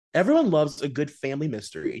Everyone loves a good family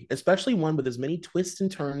mystery, especially one with as many twists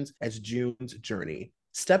and turns as June's Journey.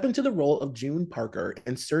 Step into the role of June Parker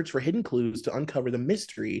and search for hidden clues to uncover the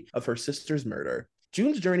mystery of her sister's murder.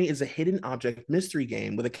 June's Journey is a hidden object mystery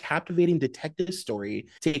game with a captivating detective story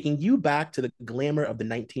taking you back to the glamour of the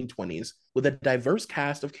 1920s with a diverse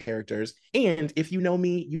cast of characters. And if you know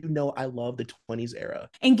me, you know I love the 20s era.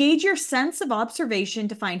 Engage your sense of observation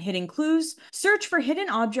to find hidden clues, search for hidden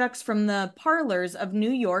objects from the parlors of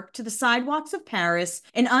New York to the sidewalks of Paris,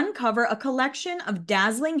 and uncover a collection of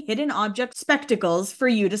dazzling hidden object spectacles for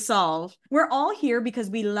you to solve. We're all here because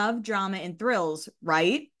we love drama and thrills,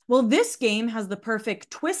 right? Well, this game has the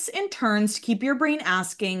perfect twists and turns to keep your brain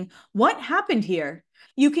asking, what happened here?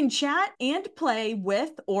 You can chat and play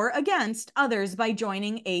with or against others by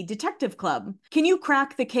joining a detective club. Can you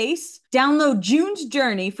crack the case? Download June's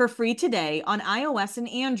Journey for free today on iOS and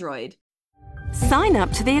Android. Sign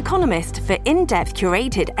up to The Economist for in-depth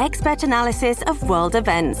curated expert analysis of world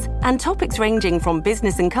events and topics ranging from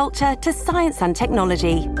business and culture to science and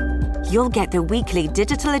technology. You'll get the weekly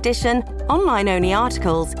digital edition, online-only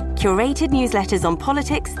articles, curated newsletters on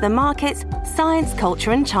politics, the markets, science,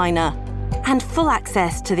 culture, and China, and full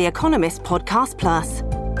access to The Economist Podcast Plus.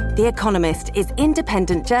 The Economist is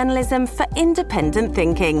independent journalism for independent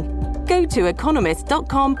thinking. Go to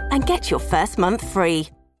economist.com and get your first month free.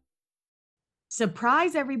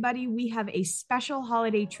 Surprise, everybody, we have a special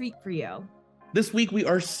holiday treat for you. This week, we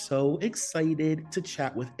are so excited to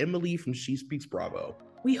chat with Emily from She Speaks Bravo.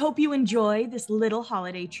 We hope you enjoy this little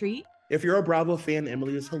holiday treat. If you're a Bravo fan,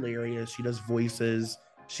 Emily is hilarious. She does voices.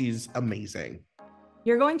 She's amazing.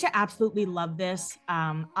 You're going to absolutely love this.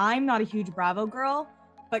 I'm not a huge Bravo girl,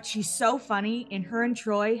 but she's so funny, and her and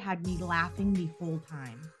Troy had me laughing the whole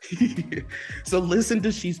time. So listen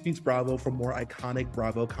to She Speaks Bravo for more iconic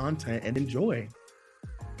Bravo content and enjoy.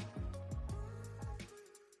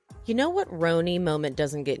 You know what RHONY moment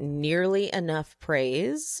doesn't get nearly enough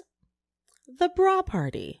praise? The bra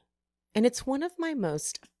party. And it's one of my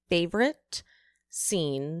most favorite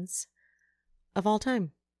scenes of all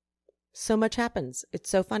time. So much happens. It's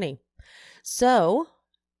so funny. So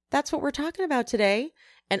that's what we're talking about today.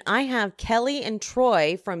 And I have Kelly and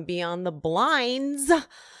Troy from Beyond the Blinds.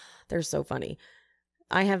 They're so funny.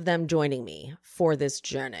 I have them joining me for this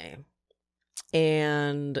journey.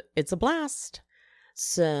 And it's a blast.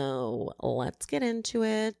 So let's get into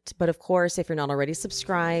it. But of course, if you're not already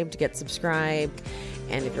subscribed, get subscribed.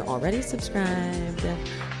 And if you're already subscribed,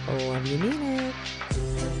 love you, mean it.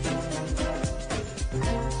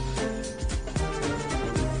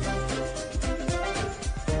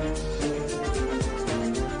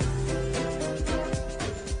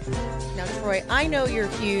 Now, Troy, I know you're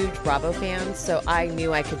a huge Bravo fan, so I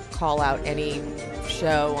knew I could call out any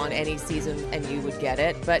show on any season and you would get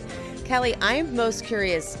it. But Kelly, I'm most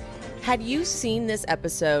curious, had you seen this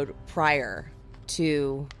episode prior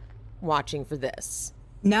to watching for this?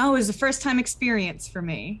 No, it was a first-time experience for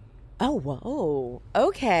me. Oh, whoa.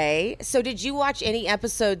 Okay. So did you watch any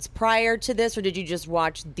episodes prior to this, or did you just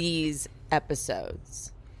watch these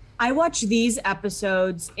episodes? I watched these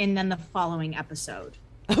episodes and then the following episode.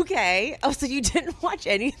 Okay. Oh, so you didn't watch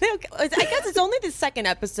anything? I guess it's only the second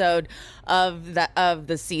episode of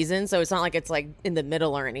the season, so it's not like it's like in the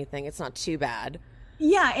middle or anything. It's not too bad.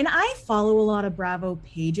 Yeah, and I follow a lot of Bravo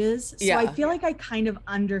pages, so Yeah. I feel like I kind of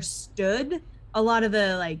understood a lot of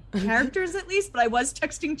the like characters at least, but I was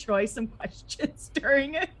texting Troy some questions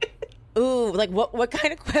during it. Ooh, like what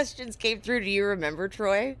kind of questions came through? Do you remember,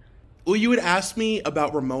 Troy? Well, you would ask me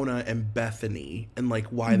about Ramona and Bethany and like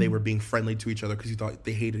why they were being friendly to each other because you thought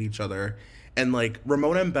they hated each other. And like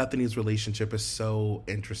Ramona and Bethany's relationship is so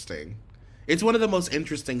interesting. It's one of the most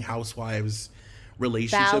interesting housewives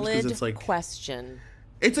relationships because it's like question.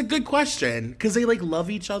 It's a good question because they like love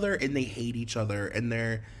each other and they hate each other and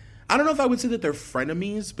I don't know if I would say that they're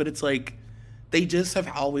frenemies, but it's like they just have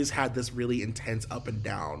always had this really intense up and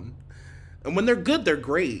down. And when they're good, they're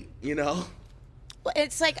great, you know? Well,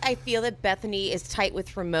 it's like I feel that Bethany is tight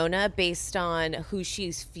with Ramona based on who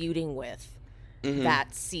she's feuding with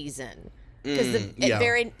that season. Because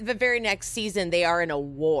the very next season, they are in a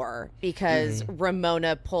war because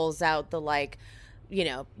Ramona pulls out the like, you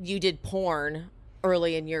know, you did porn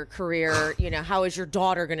early in your career. You know, how is your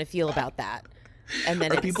daughter going to feel about that? And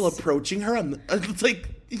then are people approaching her on the, it's like,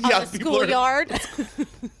 yeah, on the schoolyard?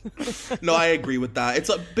 No, I agree with that.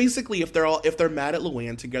 It's basically if they're mad at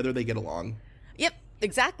Luann together, they get along. Yep,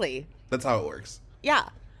 exactly. That's how it works. Yeah.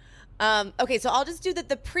 Okay, so I'll just do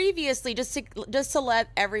the previously just to let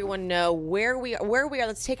everyone know where we are.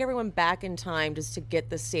 Let's take everyone back in time just to get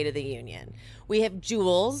the State of the Union. We have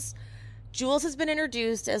Jules Jules has been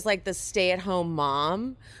introduced as like the stay-at-home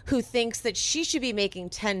mom who thinks that she should be making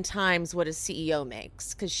 10 times what a CEO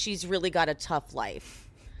makes because she's really got a tough life.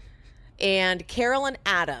 And Carol and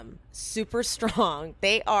Adam, super strong.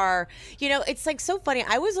 They are, you know, it's like so funny.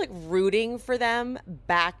 I was like rooting for them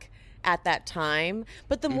back at that time.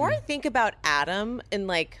 But the more I think about Adam in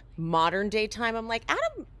like modern day time, I'm like,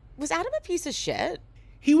 was Adam a piece of shit?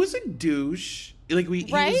 He was a douche. Like he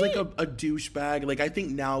Right? was like a douchebag. Like I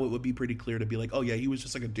think now it would be pretty clear to be like, oh yeah, he was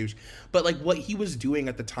just like a douche. But like what he was doing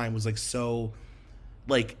at the time was like so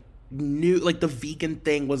like new. Like the vegan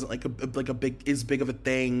thing wasn't like a big of a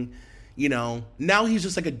thing. You know, now he's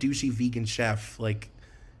just like a douchey vegan chef. Like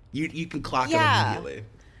you can clock it immediately.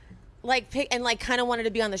 Like and like kind of wanted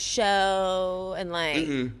to be on the show and like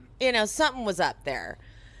you know, something was up there.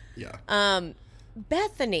 Yeah.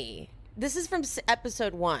 Bethany. This is from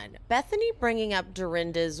episode 1. Bethany bringing up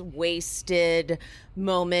Dorinda's wasted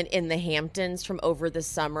moment in the Hamptons from over the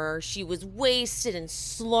summer. She was wasted and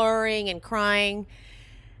slurring and crying.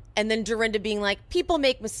 And then Dorinda being like, people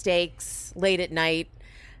make mistakes late at night.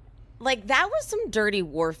 Like, that was some dirty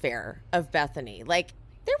warfare of Bethany. Like,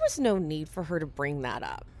 there was no need for her to bring that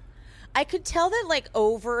up. I could tell that, like,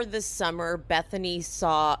 over the summer, Bethany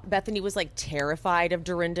was, like, terrified of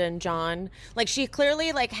Dorinda and John. Like, she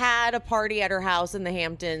clearly, like, had a party at her house in the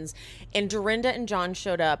Hamptons, and Dorinda and John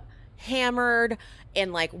showed up hammered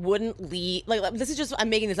and, like, wouldn't leave. Like, this is just, I'm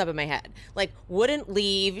making this up in my head. Like, wouldn't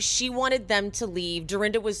leave. She wanted them to leave.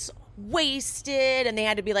 Dorinda was wasted, and they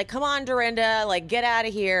had to be like, come on, Dorinda, like, get out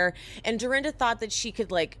of here. And Dorinda thought that she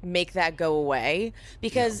could, like, make that go away.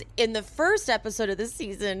 Because in the first episode of this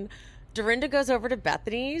season, Dorinda goes over to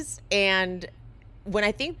Bethany's, and when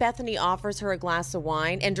I think Bethany offers her a glass of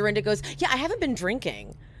wine, and Dorinda goes, yeah, I haven't been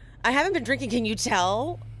drinking. Can you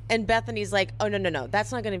tell? And Bethany's like, oh, no,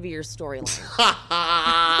 that's not going to be your storyline.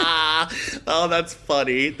 Oh, that's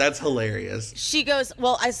funny. That's hilarious. She goes,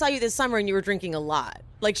 well, I saw you this summer and you were drinking a lot.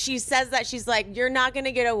 Like, she says that. She's like, you're not going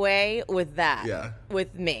to get away with that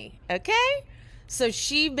with me, okay? So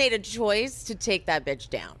she made a choice to take that bitch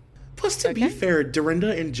down. Plus, to be fair,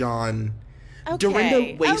 Dorinda and John,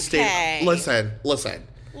 Dorinda wasted. Listen.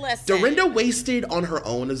 Dorinda wasted on her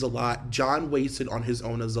own is a lot. John wasted on his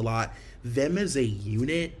own is a lot. Them as a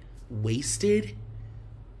unit wasted.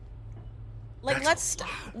 Like,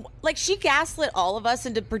 like, she gaslit all of us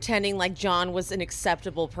into pretending like John was an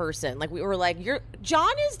acceptable person. Like, we were like,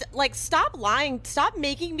 John is, like, stop lying. Stop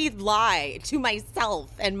making me lie to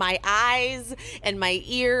myself and my eyes and my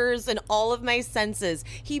ears and all of my senses.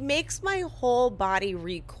 He makes my whole body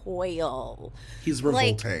recoil. He's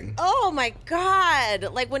revolting. Like, oh, my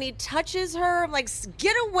God. Like, when he touches her, I'm like,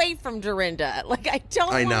 get away from Dorinda. Like, I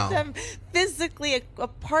don't want them physically a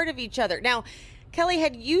part of each other. Now, Kelly,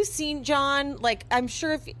 had you seen John? Like, I'm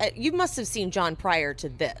sure you must have seen John prior to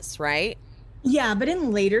this, right? Yeah, but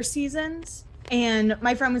in later seasons. And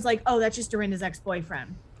my friend was like, oh, that's just Dorinda's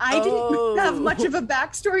ex-boyfriend. I didn't have much of a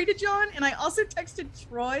backstory to John. And I also texted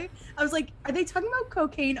Troy. I was like, are they talking about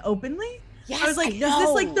cocaine openly? Yes, I was like, is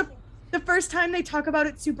this like the first time they talk about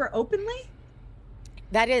it super openly?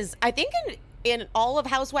 That is, I think in all of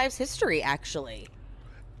Housewives history, actually.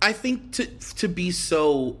 I think to be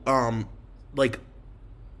so like,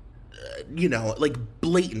 you know, like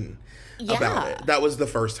blatant about it. That was the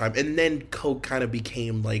first time. And then Coke kind of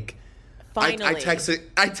became like, finally.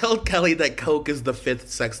 I tell Kelly that Coke is the 5th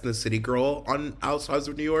Sex and the City girl on Housewives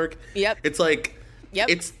of New York. Yep. It's like,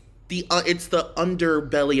 it's the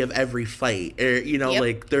underbelly of every fight. You know,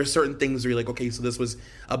 like there's certain things where you're like, okay, so this was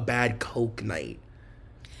a bad Coke night.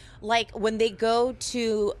 Like when they go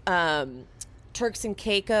to Turks and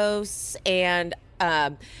Caicos and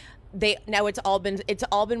it's all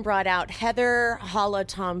been brought out. Heather Holla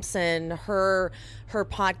Thompson, her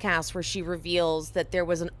podcast where she reveals that there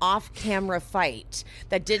was an off-camera fight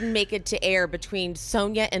that didn't make it to air between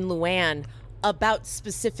Sonia and Luann about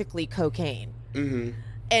specifically cocaine. Mm-hmm.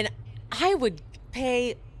 And I would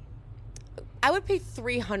pay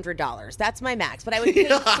 $300. That's my max, but I would pay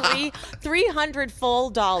 $300 full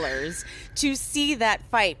dollars to see that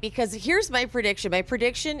fight, because here's my prediction. My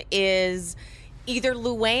prediction is either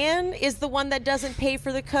Luann is the one that doesn't pay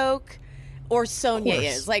for the Coke or Sonia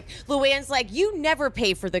is. Like, Luann's like, you never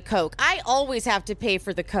pay for the Coke. I always have to pay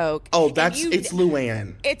for the Coke. Oh, it's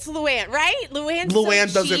Luann. It's Luann, right?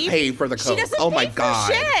 Luann doesn't pay for the Coke. She doesn't pay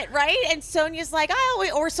for shit, right? And Sonia's like,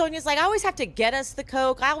 I always have to get us the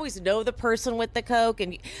Coke. I always know the person with the Coke.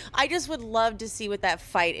 And I just would love to see what that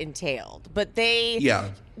fight entailed. But they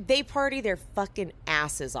party their fucking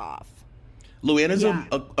asses off. Luann is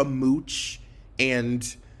a mooch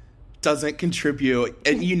and doesn't contribute,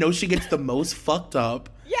 and you know she gets the most fucked up.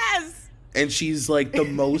 Yes. And she's like the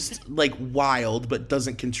most like wild, but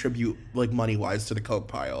doesn't contribute like money wise to the coke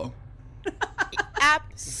pile.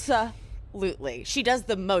 Absolutely. She does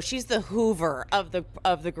the most. She's the Hoover of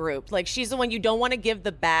the group. Like, she's the one you don't want to give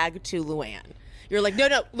the bag to Luann. You're like, no,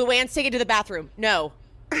 Luann's taking it to the bathroom. No.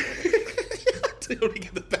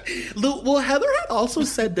 Well, Heather had also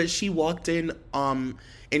said that she walked in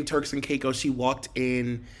Turks and Caicos, she walked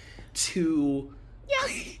in to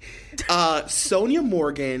Sonia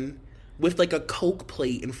Morgan with like a Coke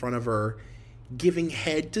plate in front of her, giving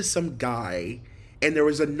head to some guy, and there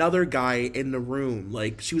was another guy in the room.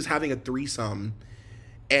 Like, she was having a threesome,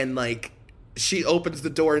 and like she opens the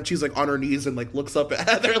door and she's like on her knees and like looks up at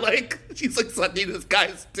Heather like she's like sucking this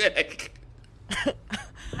guy's dick.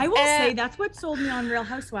 I will say that's what sold me on Real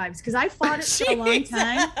Housewives, because I fought it for a long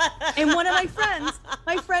time. And one of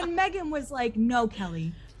my friend Megan was like, no,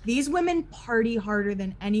 Kelly, these women party harder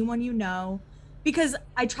than anyone you know, because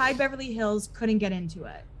I tried Beverly Hills, couldn't get into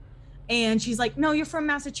it. And she's like, no, you're from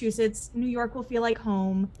Massachusetts. New York will feel like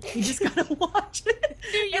home. You just gotta watch it.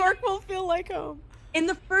 New York will feel like home. In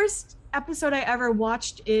the first episode I ever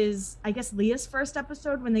watched is, I guess, Leah's first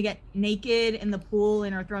episode, when they get naked in the pool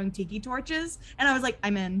and are throwing tiki torches. And I was like,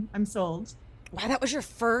 I'm in. I'm sold. Wow, that was your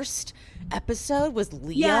first episode? Was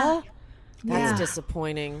Leah? Yeah. That's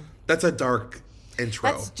disappointing. That's a dark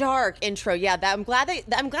intro. That's dark intro. Yeah, I'm glad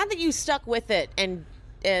that you stuck with it and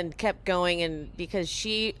kept going, and because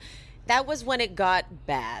that was when it got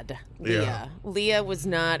bad. Leah was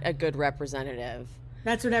not a good representative.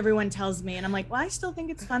 That's what everyone tells me. And I'm like, well, I still think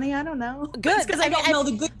it's funny. I don't know. Good. Because I don't know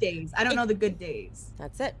the good days. I don't know the good days.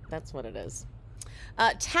 That's it. That's what it is.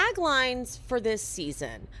 Taglines for this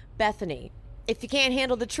season. Bethany, if you can't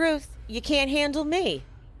handle the truth, you can't handle me.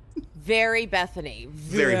 Very Bethany.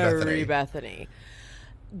 Very Bethany.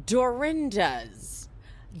 Dorinda's.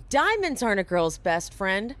 Diamonds aren't a girl's best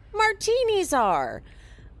friend. Martinis are.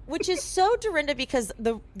 Which is so Dorinda, because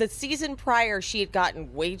the season prior she had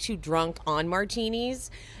gotten way too drunk on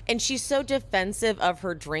martinis, and she's so defensive of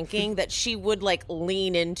her drinking that she would like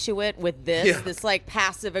lean into it with this like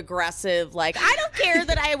passive aggressive, like, I don't care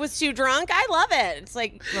that I was too drunk, I love it. It's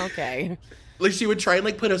like, okay. Like, she would try and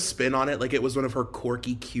like put a spin on it, like it was one of her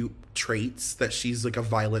quirky, cute traits that she's like a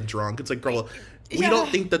violent drunk. It's like, girl, we don't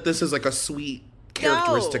think that this is like a sweet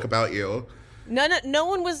characteristic about you. No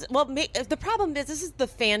one was. Well, the problem is, this is the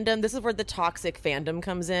fandom. This is where the toxic fandom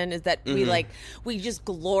comes in, is that we just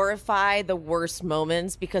glorify the worst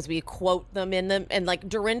moments because we quote them in them. And like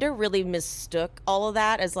Dorinda really mistook all of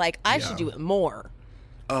that as like, I should do it more.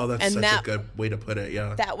 Oh, that's such a good way to put it.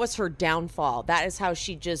 Yeah. That was her downfall. That is how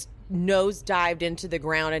she just nosedived into the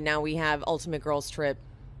ground. And now we have Ultimate Girls Trip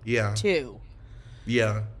 2.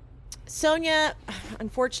 Yeah. Sonia,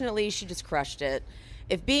 unfortunately, she just crushed it.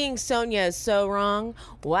 If being Sonia is so wrong,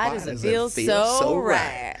 why does it feel so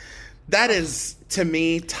right? That is, to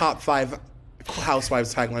me, top 5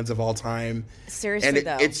 Housewives taglines of all time. Seriously,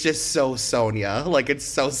 and it's just so Sonia. Like, it's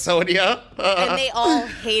so Sonia. And they all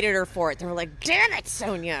hated her for it. They were like, damn it,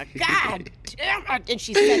 Sonia. God damn it. And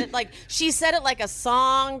she said it like a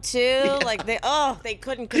song, too. Yeah. Like, they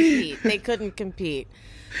couldn't compete. They couldn't compete.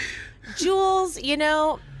 Jules,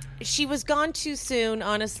 she was gone too soon,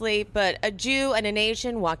 honestly, but a Jew and an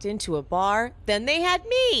Asian walked into a bar. Then they had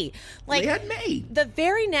me. Like, they had me. The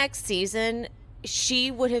very next season,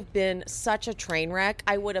 she would have been such a train wreck.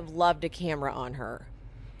 I would have loved a camera on her.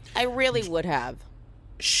 I really would have.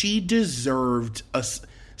 She deserved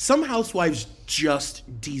some housewives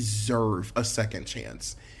just deserve a second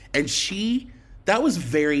chance. And that was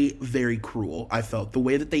very, very cruel, I felt. The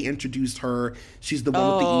way that they introduced her, she's the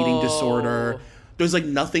one with the eating disorder. There's like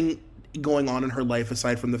nothing going on in her life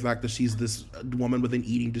aside from the fact that she's this woman with an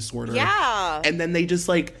eating disorder. Yeah. And then they just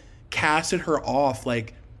like casted her off.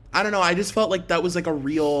 Like, I don't know. I just felt like that was like a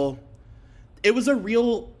real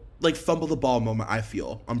like fumble the ball moment, I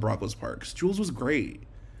feel, on Bravo's part. 'Cause Jules was great.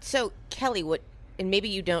 So Kelly, and maybe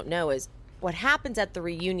you don't know, is what happens at the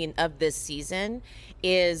reunion of this season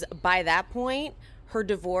is by that point, her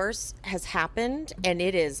divorce has happened and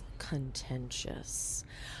it is contentious.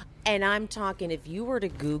 And I'm talking, if you were to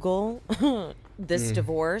Google this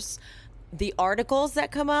divorce, the articles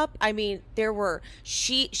that come up, I mean, there were,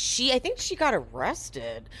 I think she got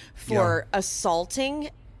arrested for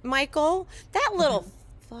assaulting Michael. That little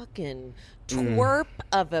fucking twerp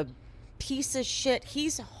of a piece of shit.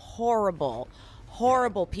 He's horrible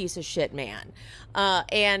piece of shit man.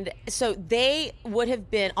 And so they would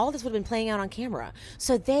have been, all this would have been playing out on camera.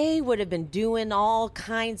 So they would have been doing all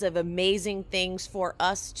kinds of amazing things for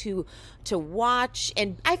us to to watch.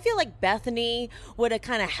 And I feel like Bethany would have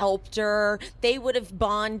kind of helped her. They would have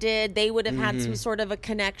bonded. They would have had some sort of a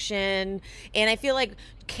connection. And I feel like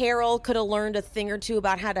Carol could have learned a thing or two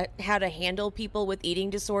about how to handle people with eating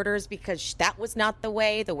disorders, because that was not the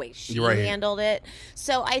way she handled it.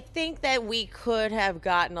 So I think that we could have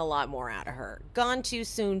gotten a lot more out of her. Gone too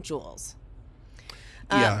soon, Jules.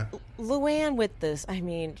 Yeah. Luann with this, I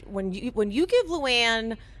mean, when you give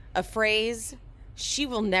Luann a phrase, she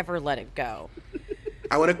will never let it go.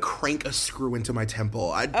 I want to crank a screw into my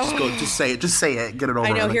temple. Just say it, get it over.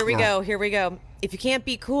 I know. Here we go. If you can't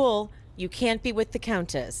be cool, you can't be with the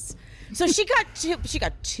Countess. So she got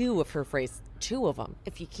two of her phrases, two of them.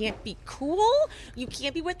 If you can't be cool, you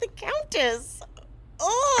can't be with the Countess.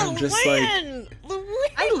 Oh, I'm just Luann.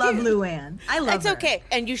 I love Luann. I love It's her. okay.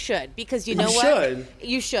 And you should, because you know what?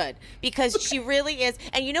 You should. Because she really is.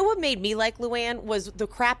 And you know what made me like Luann was the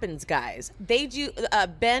Crappens guys. They do,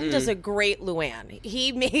 Ben does a great Luann.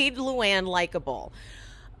 He made Luann likable.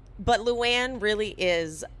 But Luann really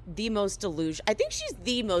is the most I think she's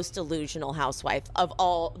the most delusional housewife of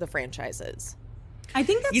all the franchises. I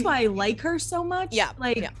think that's why I like her so much. Yeah.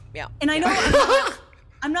 Yeah. And I know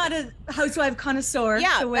I'm not a housewife connoisseur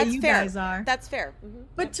the way you fair. guys are. That's fair. Mm-hmm.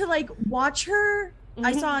 But to like watch her,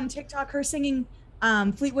 I saw on TikTok her singing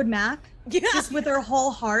Fleetwood Mac just with her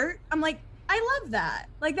whole heart. I'm like, I love that.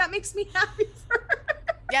 Like, that makes me happy for her.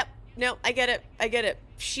 Yep. No, I get it.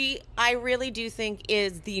 I really do think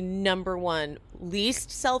is the number one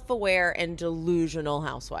least self-aware and delusional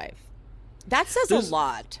housewife. That says a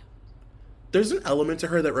lot. There's an element to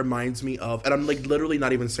her that reminds me of, and I'm like literally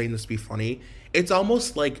not even saying this to be funny, it's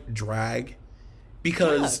almost like drag,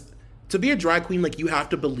 because to be a drag queen, like, you have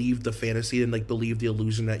to believe the fantasy and like believe the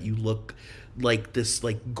illusion that you look like this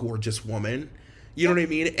like gorgeous woman. You know what I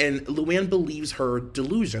mean? And Luann believes her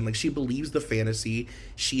delusion. Like, she believes the fantasy.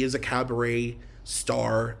 She is a cabaret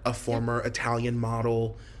star, a former Italian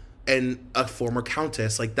model, and a former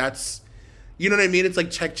countess. Like, that's, you know what I mean? It's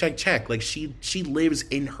like check. Like, she lives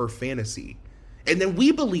in her fantasy. And then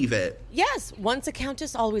we believe it. Yes. Once a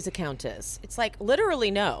countess, always a countess. It's like,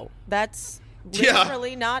 literally, no. That's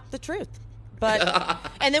literally not the truth. But,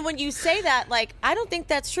 and then when you say that, like, I don't think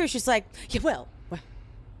that's true. She's like, yeah, well.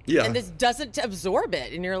 Yeah. And this doesn't absorb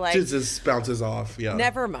it. And you're like, it just bounces off. Yeah.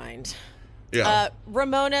 Never mind. Yeah.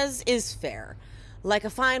 Ramona's is fair. Like a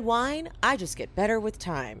fine wine, I just get better with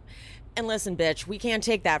time. And listen, bitch, we can't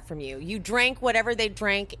take that from you. You drank whatever they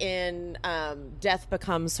drank in Death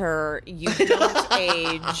Becomes Her. You don't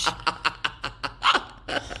age.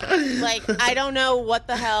 Like, I don't know what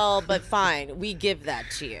the hell, but fine. We give that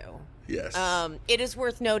to you. Yes. It is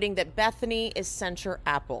worth noting that Bethany is center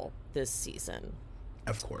apple this season.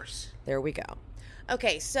 Of course. There we go.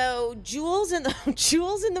 Okay, so Jules in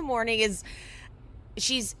the morning is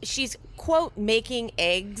she's quote making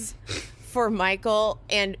eggs for Michael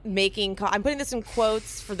and making I'm putting this in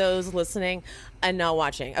quotes for those listening and not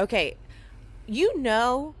watching. Okay, you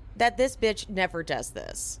know that this bitch never does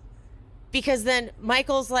this, because then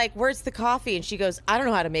Michael's like, "Where's the coffee?" and she goes, "I don't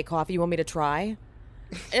know how to make coffee. You want me to try?"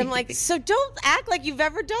 And I'm like, so don't act like you've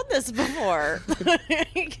ever done this before.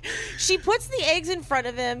 She puts the eggs in front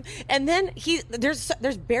of him, and then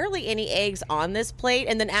there's barely any eggs on this plate.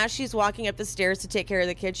 And then as she's walking up the stairs to take care of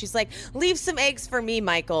the kids, she's like, "Leave some eggs for me,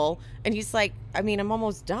 Michael." And he's like, "I mean, I'm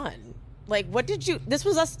almost done. Like, what did you? This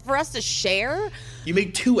was for us to share. You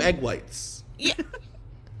made 2 egg whites." Yeah,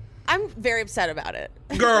 I'm very upset about it,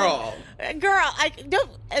 girl. I don't.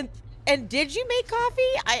 And did you make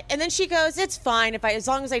coffee? And then she goes, "It's fine as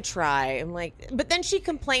long as I try." I'm like, but then she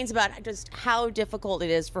complains about just how difficult it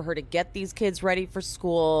is for her to get these kids ready for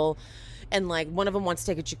school. And like, one of them wants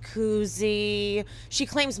to take a jacuzzi. She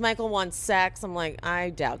claims Michael wants sex. I'm like, I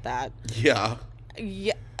doubt that. Yeah.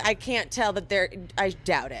 Yeah, I can't tell that I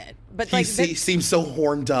doubt it. But he seems so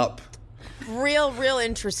horned up. Real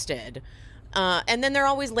interested. And then they're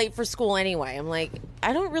always late for school anyway. I'm like,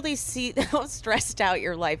 I don't really see how stressed out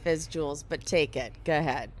your life is, Jules, but take it. Go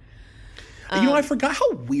ahead. You know, I forgot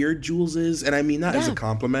how weird Jules is, and I mean that as a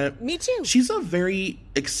compliment. Me too. She's a very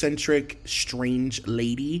eccentric, strange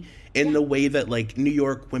lady in the way that, like, New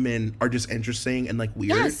York women are just interesting and, like,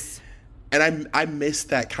 weird. Yes. And I miss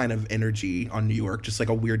that kind of energy on New York, just like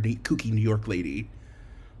a weird, kooky New York lady.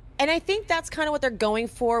 And I think that's kind of what they're going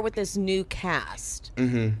for with this new cast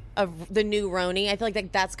of the new RHONY. I feel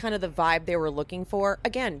like that's kind of the vibe they were looking for.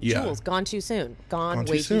 Again, Jules, gone too soon. Gone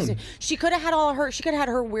way too soon. She could have had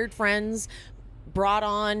her weird friends brought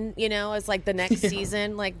on, you know, as like the next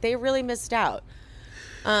season. Like, they really missed out.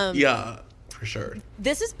 Yeah, for sure.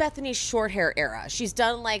 This is Bethany's short hair era. She's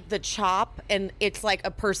done like the chop, and it's like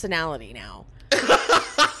a personality now.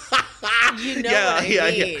 You know what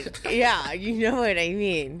I mean. Yeah, you know what I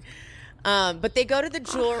mean. But they go to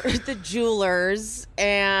the jewelers,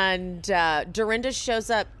 and Dorinda shows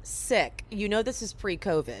up sick. You know this is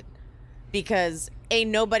pre-COVID because ain't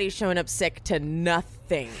nobody showing up sick to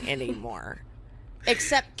nothing anymore.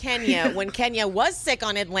 Except Kenya, when Kenya was sick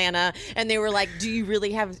on Atlanta, and they were like, are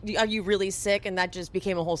you really sick? And that just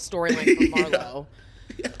became a whole storyline for Marlo.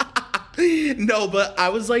 No, but I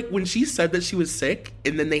was like, when she said that she was sick,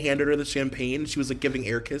 and then they handed her the champagne, she was like giving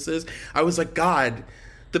air kisses, I was like, God,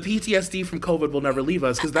 the PTSD from COVID will never leave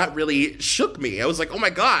us, because that really shook me. I was like, oh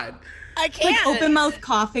my God. I can't. Like open mouth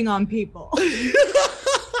coughing on people.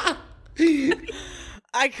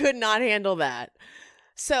 I could not handle that.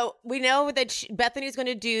 So we know that Bethany's going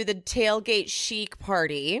to do the tailgate chic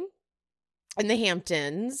party in the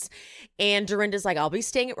Hamptons, and Dorinda's like, I'll be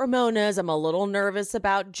staying at Ramona's. I'm a little nervous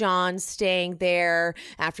about John staying there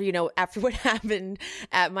after what happened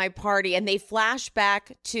at my party. And they flash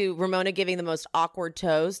back to Ramona giving the most awkward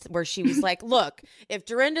toast where she was like, look, if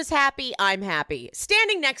Dorinda's happy, I'm happy.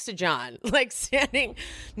 Standing next to John, like standing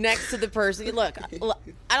next to the person. Look,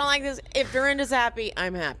 I don't like this. If Dorinda's happy,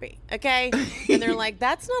 I'm happy. Okay. And they're like,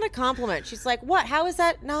 that's not a compliment. She's like, what? How is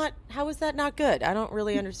that not good? I don't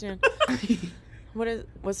really understand.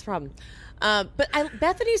 What's the problem?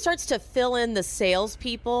 Bethany starts to fill in the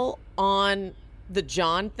salespeople on the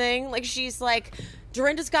John thing. Like, she's like,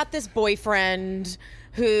 Dorinda's got this boyfriend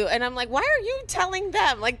and I'm like, why are you telling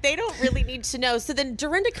them? Like, they don't really need to know. So then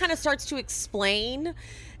Dorinda kind of starts to explain,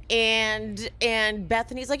 and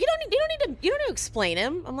Bethany's like, you don't need to explain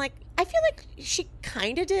him. I'm like, I feel like she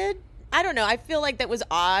kind of did. I don't know. I feel like that was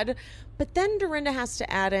odd. But then Dorinda has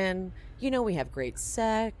to add in, we have great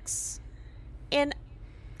sex. And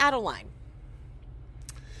out of line.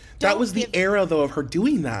 That was the era, though, of her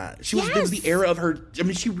doing that. It was the era of her. I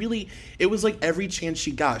mean, it was like every chance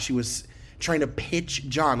she got, she was trying to pitch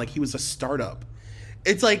John like he was a startup.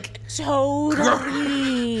 It's like.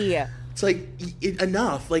 Totally. It's like,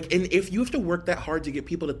 enough. Like, and if you have to work that hard to get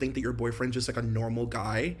people to think that your boyfriend's just like a normal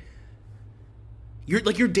guy, you're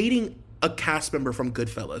dating a cast member from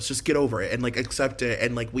Goodfellas. Just get over it and like accept it.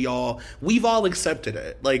 And like we've all accepted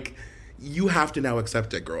it. You have to now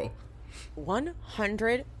accept it, girl.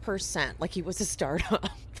 100%. Like he was a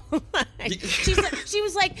startup. She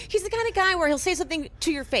was like, he's the kind of guy where he'll say something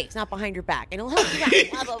to your face, not behind your back, and he'll help you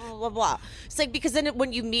out, blah, blah, blah, blah, blah. It's like, because then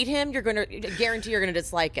when you meet him, you're going to guarantee you're going to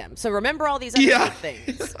dislike him. So remember all these other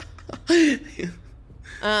good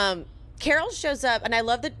things. Carol shows up, and I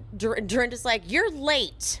love that Dorinda's like, you're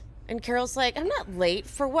late. And Carol's like, I'm not late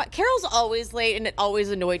for what? Carol's always late, and it always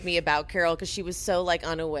annoyed me about Carol because she was so like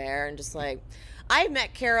unaware and just like. I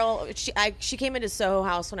met Carol. She came into Soho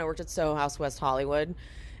House when I worked at Soho House West Hollywood,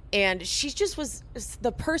 and she just was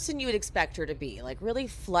the person you would expect her to be, like really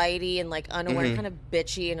flighty and like unaware, kind of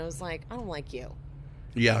bitchy. And I was like, I don't like you.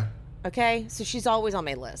 Yeah. Okay, so she's always on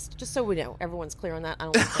my list. Just so we know, everyone's clear on that. I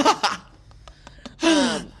don't like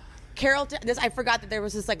her. Carol, I forgot that there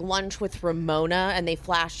was this like lunch with Ramona, and they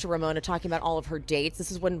flashed to Ramona talking about all of her dates. This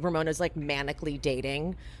is when Ramona's like manically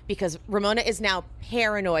dating because Ramona is now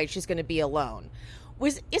paranoid she's going to be alone.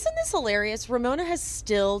 Isn't this hilarious? Ramona has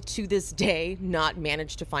still to this day not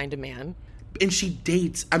managed to find a man. And she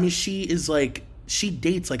dates. I mean, she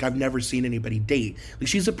dates like I've never seen anybody date. Like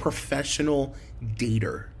she's a professional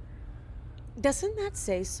dater. Doesn't that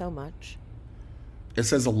say so much? It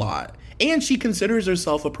says a lot. And she considers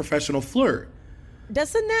herself a professional flirt.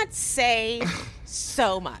 Doesn't that say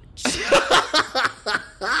so much?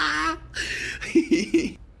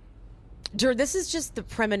 This is just, the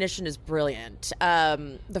premonition is brilliant.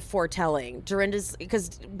 The foretelling. Dorinda's,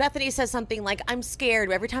 because Bethany says something like, I'm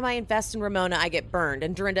scared. Every time I invest in Ramona, I get burned.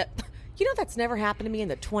 And Dorinda, that's never happened to me in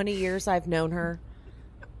the 20 years I've known her.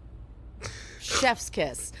 Chef's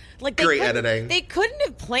kiss. Like great editing. They couldn't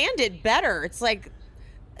have planned it better. It's like,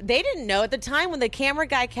 they didn't know at the time when the camera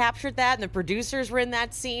guy captured that and the producers were in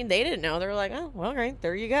that scene. They didn't know. They were like, oh, well, all right,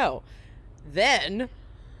 there you go. Then,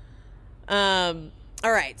 all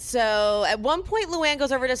right. So at one point, Luann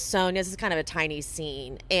goes over to Sonia. This is kind of a tiny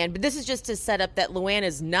scene. But this is just to set up that Luann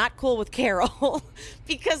is not cool with Carol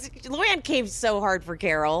because Luann came so hard for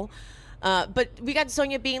Carol. But we got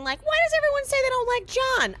Sonia being like, why does everyone say they don't like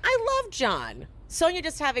John? I love John. Sonia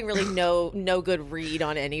just having really no good read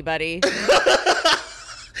on anybody.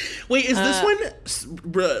 Wait, is this when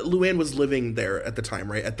Luann was living there at the time,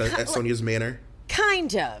 right? At Sonia's manor?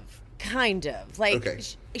 Kind of. Like, okay.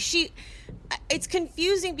 It's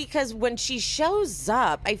confusing because when she shows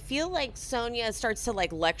up, I feel like Sonia starts to,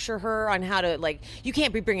 like, lecture her on how to, like, you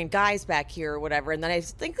can't be bringing guys back here or whatever. And then I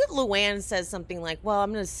think that Luann says something like, well,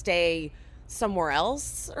 I'm going to stay somewhere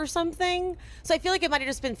else or something. So I feel like it might have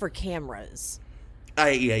just been for cameras.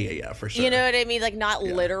 Yeah, for sure. You know what I mean? Like, not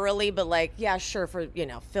literally, but like, yeah, sure, for,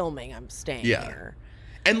 filming, I'm staying here.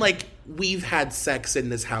 And like, we've had sex in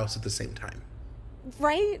this house at the same time.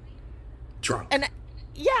 Right? Drunk. And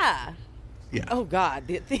yeah. Yeah. Oh, God.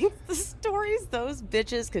 The stories those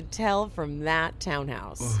bitches could tell from that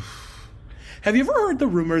townhouse. Have you ever heard the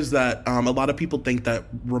rumors that a lot of people think that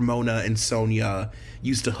Ramona and Sonia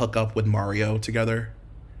used to hook up with Mario together?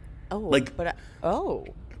 Oh, like,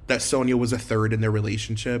 that Sonia was a third in their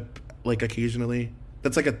relationship, like, occasionally?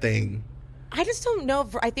 That's like a thing. I just don't know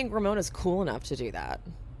if I think Ramona's cool enough to do that.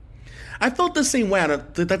 I felt the same way.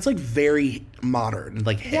 That's like very modern,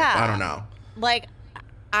 like hip. Yeah. I don't know. Like,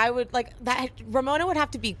 I would like that. Ramona would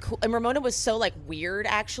have to be cool, and Ramona was so like weird.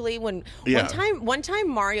 Actually, when one time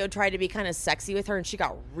Mario tried to be kind of sexy with her, and she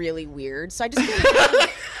got really weird. So I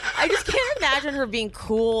just can't imagine her being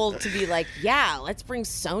cool to be like, yeah, let's bring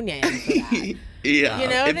Sonia in for that. Yeah, you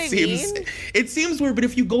know what I mean? It seems weird, but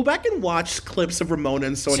if you go back and watch clips of Ramona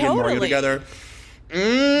and Sonia and Mario together.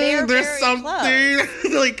 There's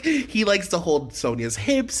something like he likes to hold Sonia's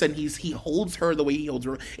hips, and he holds her the way he holds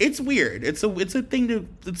her. It's weird. It's a thing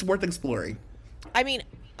it's worth exploring. I mean,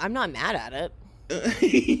 I'm not mad at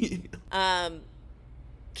it.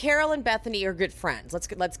 Carol and Bethany are good friends.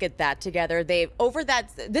 Let's get that together. This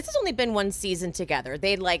has only been one season together.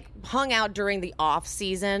 They like hung out during the off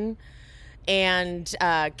season. And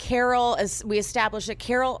Carol, as we established that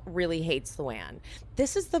Carol really hates Luann.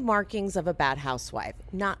 This is the markings of a bad housewife,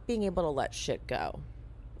 not being able to let shit go.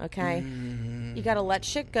 Okay? You got to let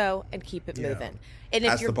shit go and keep it moving. And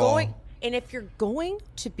if you're going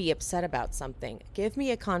to be upset about something, give me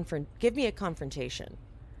a confrontation.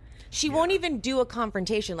 She won't even do a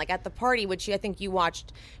confrontation. Like at the party, which I think you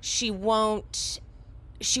watched, she won't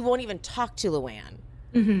even talk to Luann.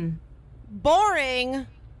 Mm-hmm. Boring.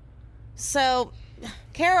 So,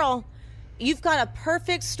 Carol, you've got a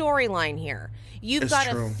perfect storyline here. You've got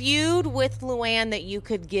a feud with Luann that you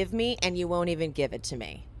could give me, and you won't even give it to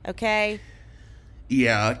me. Okay?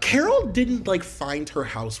 Yeah. Carol didn't, like, find her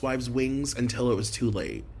housewife's wings until it was too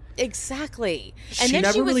late. Exactly. And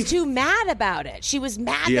then she was too mad about it. She was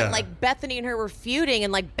mad that, like, Bethany and her were feuding,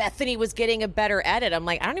 and, like, Bethany was getting a better edit. I'm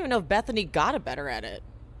like, I don't even know if Bethany got a better edit.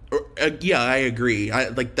 Yeah, I agree.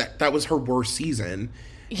 That was her worst season.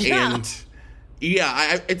 Yeah. And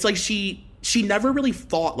it's like she never really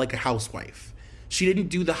fought like a housewife. She didn't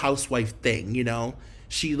do the housewife thing, you know?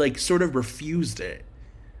 She like sort of refused it.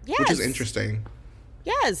 Yes. Which is interesting.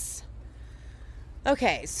 Yes.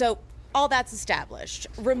 Okay, so all that's established.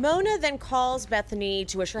 Ramona then calls Bethany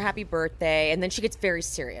to wish her happy birthday, and then she gets very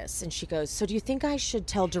serious. And she goes, so do you think I should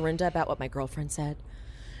tell Dorinda about what my girlfriend said?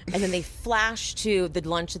 And then they flash to the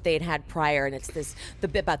lunch that they had prior, and it's the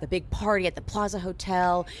bit about the big party at the Plaza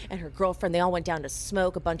Hotel, and her girlfriend, they all went down to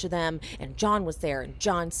smoke, a bunch of them, and John was there, and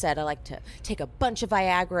John said, I like to take a bunch of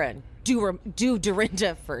Viagra and do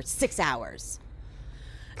Dorinda for 6 hours.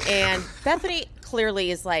 And Bethany clearly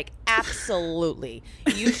is like, absolutely.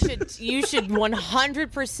 You should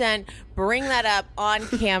 100% bring that up on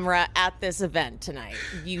camera at this event tonight.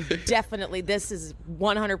 This is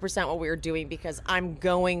 100% what we're doing because I'm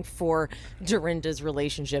going for Dorinda's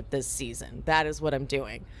relationship this season. That is what I'm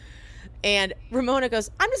doing. And Ramona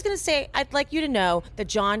goes, I'm just going to say, I'd like you to know that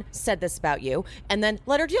John said this about you, and then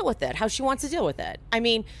let her deal with it, how she wants to deal with it. I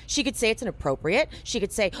mean, she could say it's inappropriate. She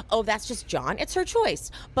could say, oh, that's just John. It's her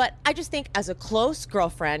choice. But I just think as a close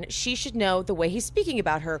girlfriend, she should know the way he's speaking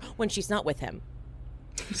about her when she's not with him.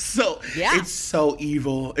 So, It's so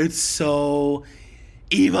evil. It's so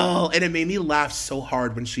evil. And it made me laugh so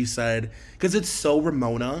hard when she said, because it's so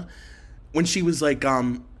Ramona, when she was like,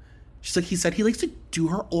 she's like, he said he likes to do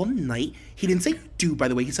her all night. He didn't say do, by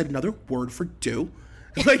the way. He said another word for do.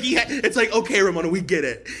 Like, it's like, okay, Ramona, we get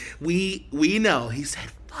it. We know. He said,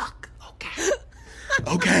 fuck. Okay.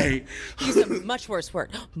 Okay. He's a much worse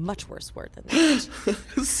word. Much worse word than that.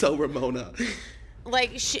 So Ramona.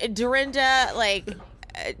 Like, Dorinda,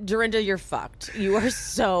 you're fucked. You are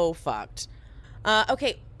so fucked.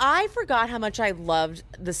 Okay, I forgot how much I loved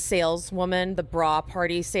the saleswoman, the bra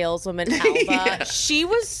party saleswoman, Alba. Yeah. She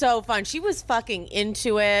was so fun. She was fucking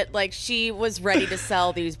into it. Like, she was ready to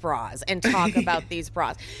sell these bras and talk about these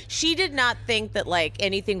bras. She did not think that, like,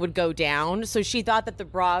 anything would go down, so she thought that the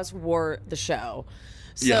bras were the show.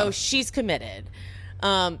 So she's committed.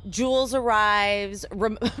 Jules arrives.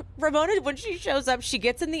 Ramona, when she shows up, she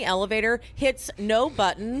gets in the elevator, hits no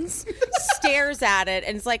buttons, stares at it,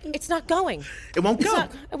 and it's like, it's not going. It won't go.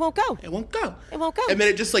 It won't go. It won't go. It won't go. And then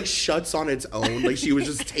it just like shuts on its own. Like she was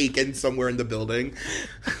just taken somewhere in the building.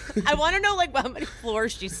 I want to know like how many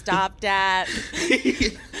floors she stopped at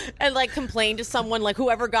and like complained to someone, like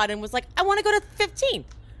whoever got in was like, I want to go to 15.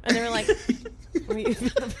 And they were like, they're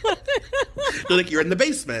like, you're in the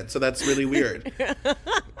basement, so that's really weird.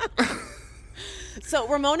 So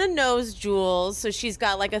Ramona knows Jules, so she's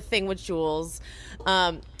got like a thing with Jules.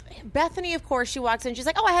 Bethany, of course, she walks in, she's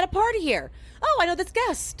like, oh, I had a party here. Oh, I know this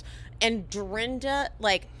guest. And Dorinda's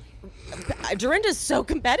so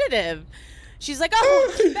competitive. She's like,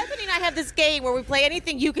 oh, Bethany and I have this game where we play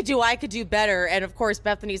anything you could do, I could do better. And of course,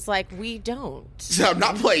 Bethany's like, we don't. So I'm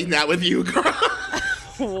not playing that with you, girl.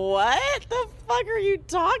 What the fuck are you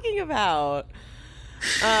talking about?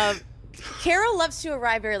 Carol loves to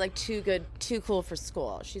arrive very like too cool for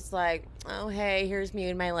school. She's like, oh hey, here's me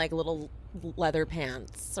in my like little leather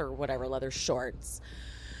pants or whatever, leather shorts.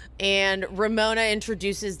 And Ramona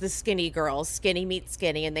introduces the skinny girl, skinny meets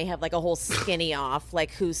skinny, and they have like a whole skinny off,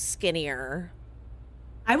 like who's skinnier.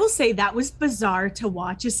 I will say that was bizarre to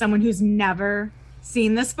watch as someone who's never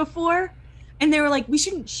seen this before. And they were like, we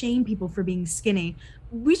shouldn't shame people for being skinny.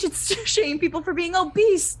 We should shame people for being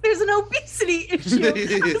obese. There's an obesity issue.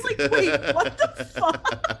 I was like, wait, what the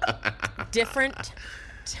fuck? Different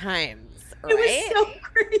times, right? It was so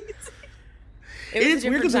crazy. It is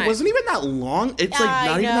weird because it wasn't even that long. It's like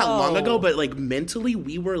not even that long ago, but like mentally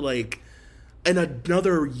we were like in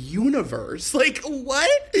another universe. Like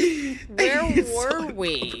what? Where were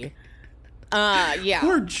we? Yeah.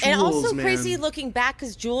 Poor Jules, and also man. crazy looking back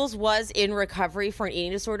because Jules was in recovery for an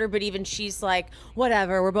eating disorder, but even she's like,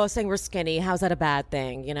 whatever, we're both saying we're skinny. How's that a bad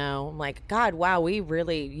thing? You know, I'm like, God, wow, we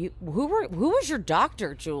really, who was your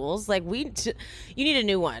doctor, Jules? Like you need a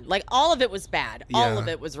new one. Like all of it was bad. Yeah. All of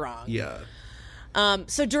it was wrong. Yeah.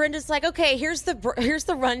 So Dorinda's like, okay, here's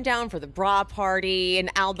the rundown for the bra party.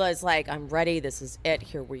 And Alba is like, I'm ready. This is it.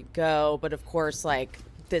 Here we go. But of course, like,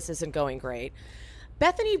 this isn't going great.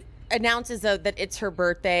 Bethany announces though that it's her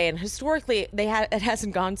birthday, and historically it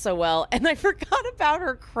hasn't gone so well. And I forgot about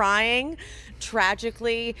her crying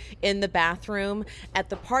tragically in the bathroom at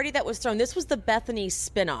the party that was thrown. This was the Bethany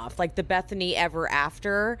spinoff, like the Bethany Ever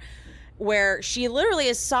After, where she literally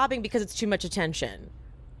is sobbing because it's too much attention.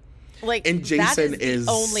 Like, and Jason is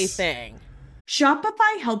the only thing.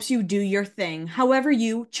 Shopify helps you do your thing, however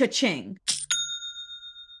you cha-ching.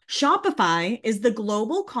 Shopify is the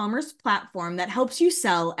global commerce platform that helps you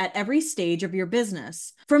sell at every stage of your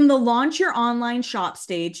business. From the launch your online shop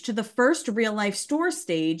stage to the first real-life store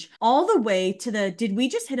stage, all the way to the did we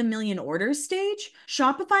just hit 1 million orders stage,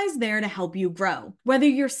 Shopify's there to help you grow. Whether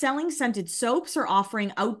you're selling scented soaps or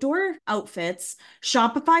offering outdoor outfits,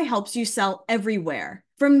 Shopify helps you sell everywhere.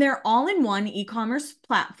 From their all-in-one e-commerce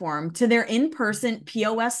platform to their in-person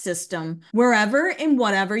POS system, wherever and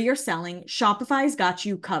whatever you're selling, Shopify's got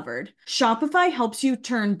you covered. Shopify helps you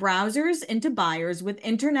turn browsers into buyers with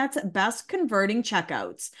internet's best converting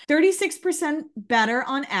checkouts, 36% better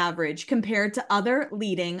on average compared to other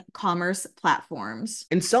leading commerce platforms.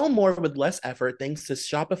 And sell more with less effort thanks to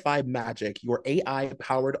Shopify Magic, your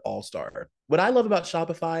AI-powered all-star. What I love about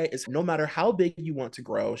Shopify is no matter how big you want to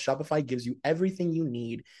grow, Shopify gives you everything you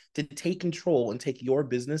need to take control and take your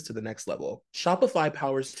business to the next level. Shopify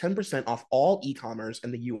powers 10% off all e-commerce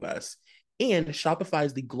in the US, and Shopify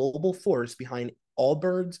is the global force behind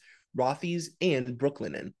Allbirds, Rothy's, and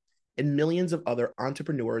Brooklinen, and millions of other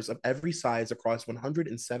entrepreneurs of every size across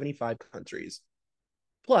 175 countries.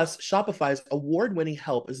 Plus, Shopify's award-winning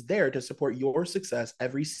help is there to support your success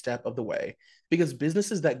every step of the way, because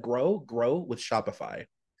businesses that grow with Shopify.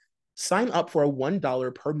 Sign up for a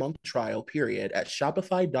 $1 per month trial period at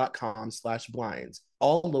shopify.com/blinds,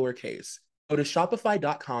 all lowercase. Go to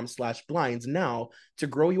shopify.com/blinds now to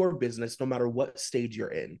grow your business no matter what stage you're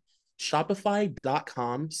in.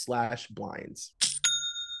 Shopify.com/blinds.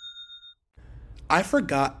 I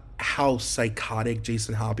forgot how psychotic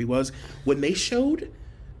Jason Hoppy was when they showed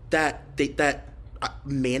that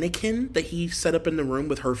mannequin that he set up in the room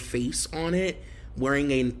with her face on it,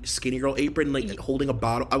 wearing a skinny girl apron, like holding a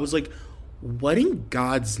bottle. I was like, what in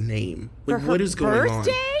God's name? Like, what is going on?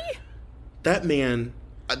 That man,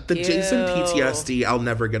 the Jason PTSD, I'll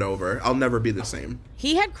never get over. I'll never be the same.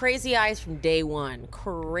 He had crazy eyes from day one.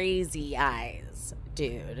 Crazy eyes,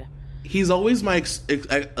 dude. He's always my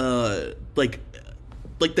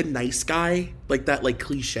like the nice guy, like that like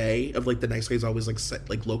cliche of like the nice guy is always like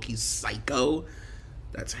low-key psycho.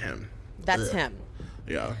 That's him. That's him.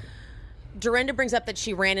 Yeah. Dorinda brings up that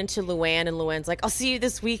she ran into Luann, and Luann's like, I'll see you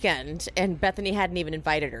this weekend. And Bethany hadn't even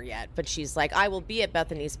invited her yet, but she's like, I will be at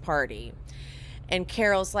Bethany's party. And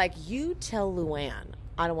Carol's like, you tell Luann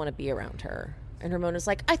I don't want to be around her. And Ramona's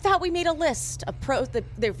like, I thought we made a list of pros.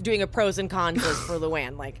 They're doing a pros and cons list for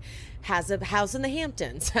Luann, like has a house in the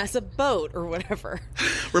Hamptons, has a boat or whatever.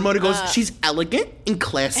 Ramona goes, she's elegant and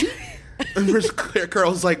classy. And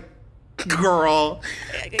Carol's like, girl.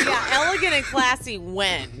 Yeah, elegant and classy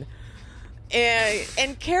when?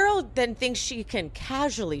 And Carol then thinks she can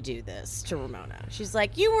casually do this to Ramona. She's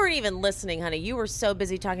like, you weren't even listening, honey. You were so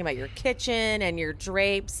busy talking about your kitchen and your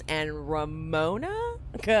drapes. And Ramona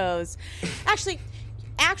goes, actually,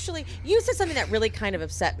 you said something that really kind of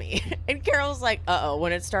upset me. And Carol's like, uh-oh,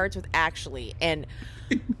 when it starts with actually. And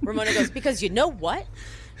Ramona goes, because you know what?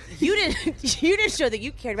 You didn't show that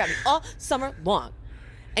you cared about me all summer long.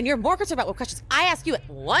 And you're more concerned about what questions I ask you at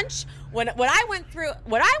lunch when I went through,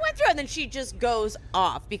 and then she just goes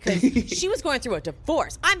off because she was going through a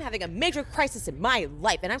divorce. I'm having a major crisis in my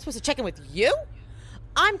life, and I'm supposed to check in with you?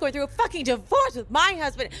 I'm going through a fucking divorce with my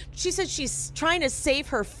husband. She said she's trying to save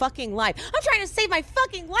her fucking life. I'm trying to save my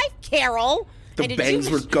fucking life, Carol. The bangs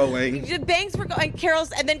were going. And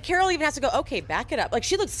then Carol even has to go, okay, back it up. Like,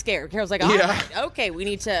 she looks scared. Carol's like, all right, okay, we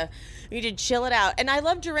need to chill it out. And I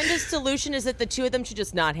love Dorinda's solution is that the two of them should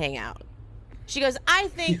just not hang out. She goes, I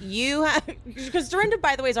think you have, because Dorinda,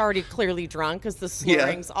 by the way, is already clearly drunk because the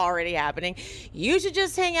slurring's already happening. You should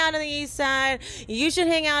just hang out on the east side. You should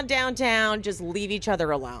hang out downtown. Just leave each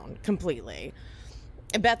other alone completely.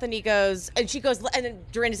 And Bethany goes, and then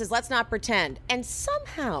Dorinda says, let's not pretend. And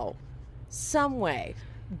somehow, some way,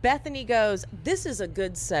 Bethany goes, this is a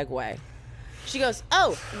good segue. She goes,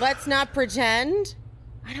 oh, let's not pretend.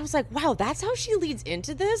 And I was like, wow, that's how she leads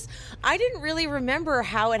into this? I didn't really remember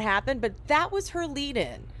how it happened, but that was her lead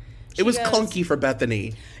in. It was clunky for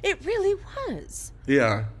Bethany. It really was.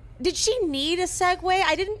 Yeah. Did she need a segue?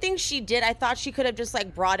 I didn't think she did. I thought she could have just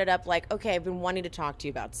like brought it up like, okay, I've been wanting to talk to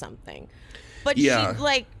you about something. But she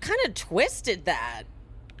like kind of twisted that.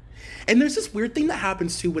 And there's this weird thing that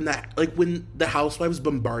happens too when the housewives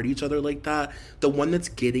bombard each other like that. The one that's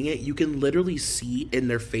getting it, you can literally see in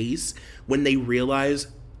their face when they realize,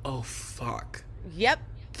 oh fuck. Yep.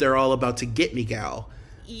 They're all about to get me, gal.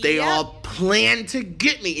 They all plan to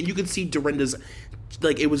get me. And you can see Dorinda's,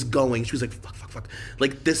 like, it was going. She was like, fuck.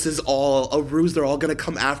 Like, this is all a ruse. They're all going to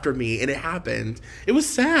come after me. And it happened. It was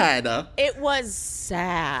sad. It was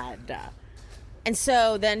sad. And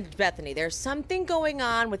so then, Bethany, there's something going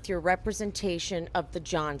on with your representation of the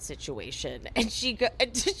John situation. And she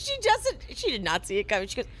did not see it coming.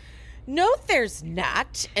 She goes, no, there's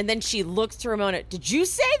not. And then she looks to Ramona. Did you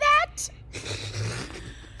say that?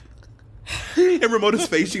 In Ramona's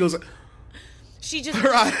face, she goes, she just, her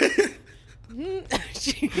eye.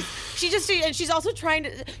 she just, and she's also trying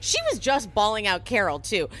to, she was just bawling out Carol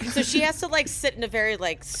too. So she has to like sit in a very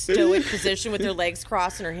like stoic position with her legs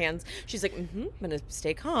crossed and her hands. She's like, I'm going to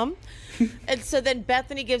stay calm. And so then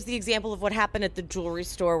Bethany gives the example of what happened at the jewelry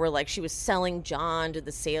store where like she was selling John to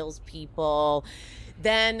the salespeople.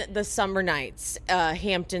 Then the summer nights,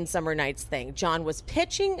 Hampton summer nights thing. John was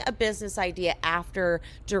pitching a business idea after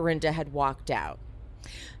Dorinda had walked out.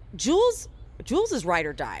 Jules is ride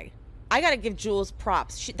or die. I got to give Jules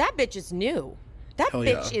props. That bitch is new. That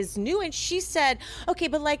bitch is new. And she said, okay,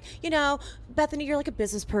 but like, you know, Bethany, you're like a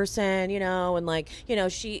business person, you know, and like, you know,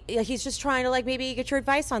 he's just trying to like maybe get your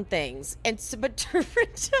advice on things. And so, but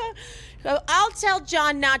I'll tell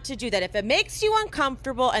John not to do that if it makes you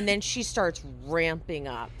uncomfortable. And then she starts ramping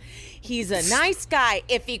up. He's a nice guy.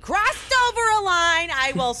 If he crossed over a line,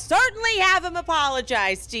 I will certainly have him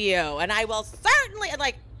apologize to you. And I will certainly,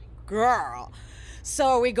 like, girl. So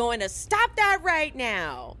are we going to stop that right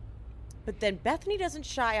now? But then Bethany doesn't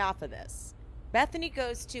shy off of this. Bethany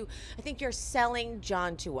goes to, I think you're selling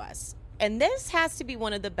John to us. And this has to be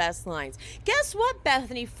one of the best lines. Guess what,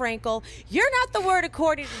 Bethany Frankel? You're not the word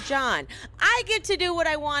according to John. I get to do what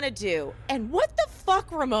I want to do. And what the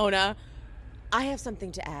fuck, Ramona? I have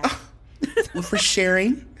something to add. Well, for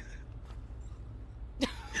sharing.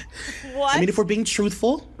 What? I mean, if we're being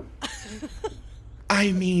truthful,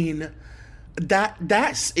 I mean, that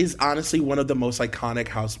is honestly one of the most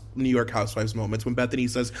iconic New York Housewives moments when Bethany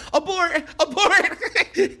says, abort, abort.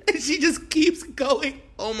 And she just keeps going.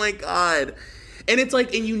 Oh my God. And it's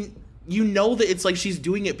like, and you know that it's like she's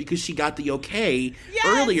doing it because she got the okay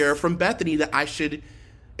earlier from Bethany that I should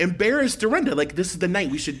embarrass Dorinda. Like, this is the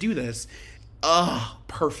night we should do this. Oh,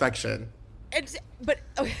 perfection. But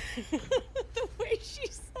okay. The way she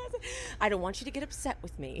says it, I don't want you to get upset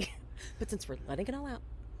with me, but since we're letting it all out,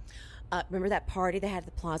 remember that party they had at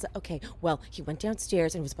the plaza? Okay, well, he went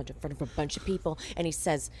downstairs and was in front of a bunch of people, and he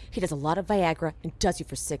says he does a lot of Viagra and does you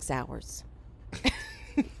for 6 hours.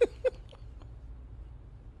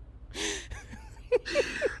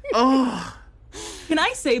 Oh. Can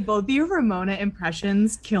I say both your Ramona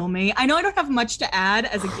impressions kill me? I know I don't have much to add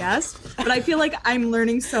as a guest, but I feel like I'm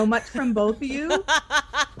learning so much from both of you.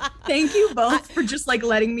 Thank you both for just like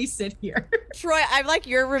letting me sit here. Troy, I like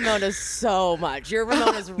your Ramona so much. Your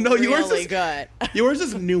Ramona's No, really good. Yours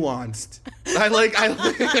is nuanced. I like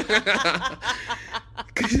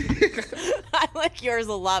I like yours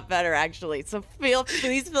a lot better, actually. So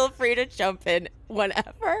please feel free to jump in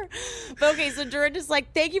whenever. But okay, so Dorinda's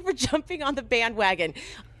like, thank you for jumping on the bandwagon.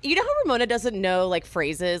 You know how Ramona doesn't know like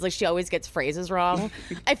phrases? Like she always gets phrases wrong.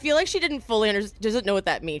 I feel like she didn't fully doesn't know what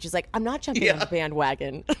that means. She's like, I'm not jumping on the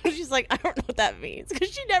bandwagon. She's like, I don't know what that means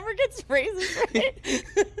because she never gets phrases right.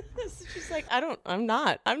 So she's like, I'm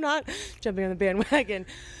not jumping on the bandwagon.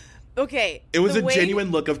 Okay. It was a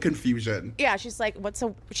genuine look of confusion. Yeah, she's like,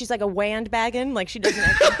 she's like a wandbaggin'? Like she doesn't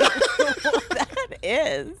actually know what that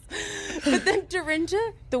is. But then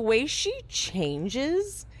Dorinda, the way she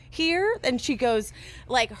changes here, and she goes,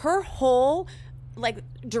 like her whole, like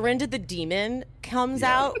Dorinda the demon comes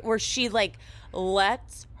out where she like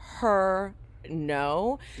lets her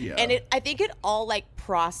know. Yeah. And I think it all like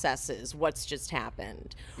processes what's just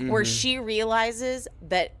happened, where she realizes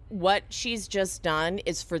that what she's just done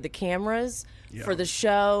is for the cameras, for the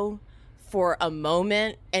show, for a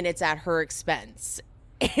moment, and it's at her expense.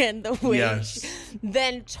 And the way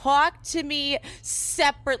then talk to me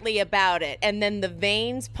separately about it, and then the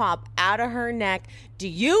veins pop out of her neck. Do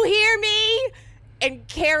you hear me? And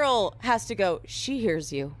Carol has to go, she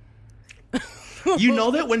hears you. You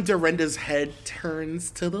know that when Dorinda's head turns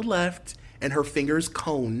to the left and her fingers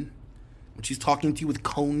cone, when she's talking to you with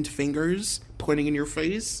coned fingers pointing in your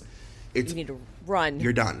face, you need to run.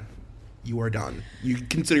 You're done. You are done. You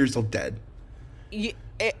consider yourself dead.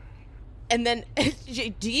 And then,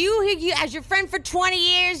 do you, as your friend for 20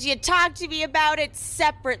 years, you talk to me about it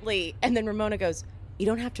separately. And then Ramona goes, you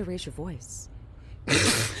don't have to raise your voice.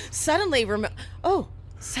 Suddenly,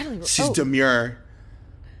 she's demure.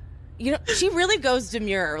 You know, she really goes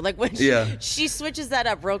demure. Like when she switches that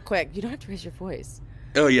up real quick. You don't have to raise your voice.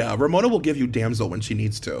 Oh, yeah. Ramona will give you damsel when she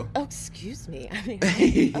needs to. Oh, excuse me. I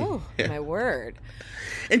mean, my word.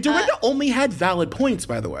 And Dorinda only had valid points,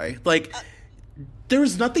 by the way. Like, there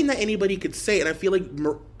was nothing that anybody could say. And I feel like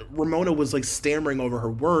Ramona was, like, stammering over her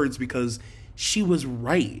words because she was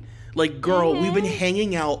right. Like, girl, we've been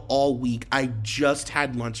hanging out all week. I just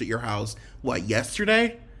had lunch at your house,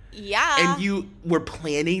 yesterday? Yeah. And you were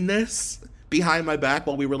planning this behind my back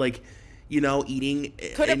while we were, like, eating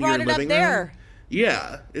could have in brought your it living up there. room.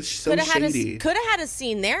 Yeah, it's so shady. Could have had a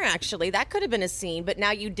scene there, actually. That could have been a scene, but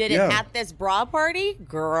now you did it at this bra party?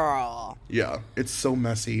 Girl. Yeah, it's so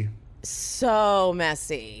messy. So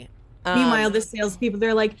messy. Meanwhile, the salespeople,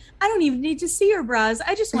 they're like, I don't even need to see your bras.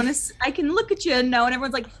 I just want to, I can look at you and know. And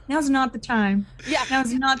everyone's like, now's not the time. Yeah.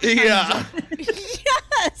 Now's not the time. Yeah.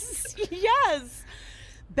 Yes.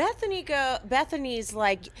 Bethany's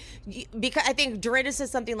like, because I think Dorinda says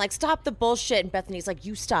something like, stop the bullshit. And Bethany's like,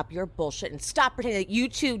 you stop your bullshit and stop pretending that you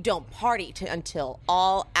two don't party until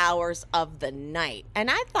all hours of the night. And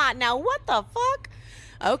I thought, now what the fuck?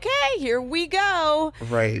 Okay, here we go.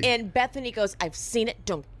 Right. And Bethany goes, I've seen it.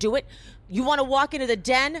 Don't do it. You want to walk into the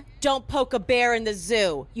den? Don't poke a bear in the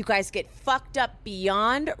zoo. You guys get fucked up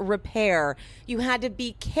beyond repair. You had to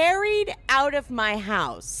be carried out of my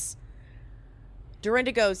house.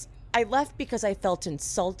 Dorinda goes, I left because I felt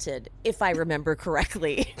insulted, if I remember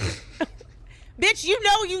correctly. Bitch, you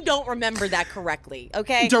know you don't remember that correctly,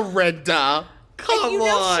 okay? Dorinda, come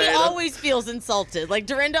on. She always feels insulted. Like,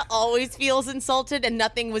 Dorinda always feels insulted, and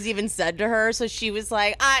nothing was even said to her. So she was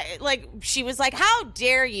like, how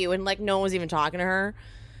dare you? And, like, no one was even talking to her.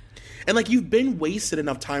 And, like, you've been wasted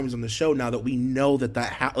enough times on the show now that we know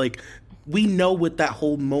we know what that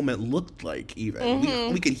whole moment looked like,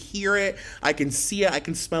 even. We can hear it. I can see it. I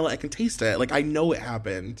can smell it. I can taste it. Like, I know it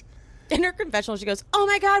happened. In her confessional, she goes, oh,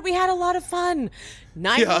 my God, we had a lot of fun.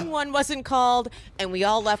 911 wasn't called, and we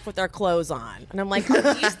all left with our clothes on. And I'm like,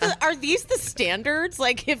 are these the standards?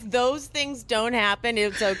 Like, if those things don't happen,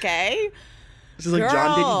 it's okay? She's like,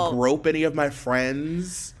 John didn't grope any of my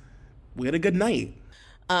friends. We had a good night.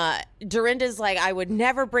 Dorinda's like, I would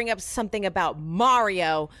never bring up something about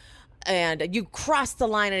Mario. And you cross the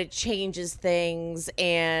line and it changes things.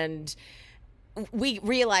 And we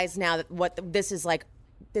realize now that what this is like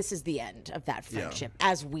this is the end of that friendship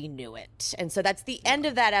as we knew it. And so that's the end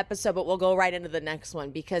of that episode, but we'll go right into the next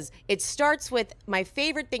one because it starts with my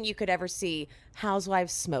favorite thing you could ever see,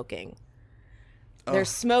 housewives smoking. They're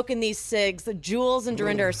smoking these cigs. The Jules and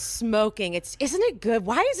Dorinda are smoking. Isn't it good?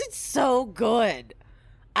 Why is it so good?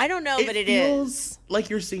 I don't know, but it feels is. Like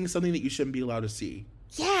you're seeing something that you shouldn't be allowed to see.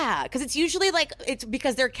 Yeah, because it's usually like it's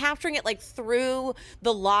because they're capturing it like through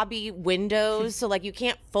the lobby windows, so like you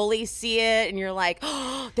can't fully see it, and you're like,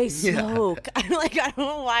 oh, they smoke. I'm like, I don't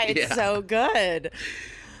know why it's so good.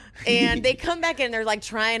 And they come back in, they're like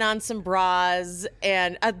trying on some bras,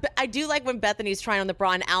 and I do like when Bethany's trying on the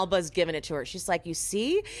bra and Alba's giving it to her. She's like, you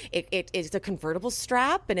see, it's a convertible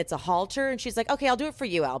strap and it's a halter, and she's like, okay, I'll do it for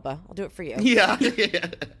you, Alba. I'll do it for you. Yeah.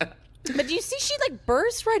 But do you see she like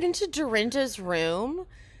bursts right into Dorinda's room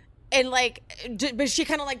and like, but she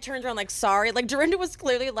kind of like turns around like, sorry. Like Dorinda was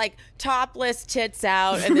clearly like topless, tits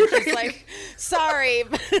out. And then she's like, sorry.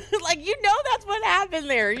 Like, you know, that's what happened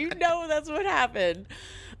there. You know, that's what happened.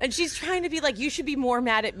 And she's trying to be like, you should be more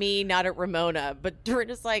mad at me, not at Ramona. But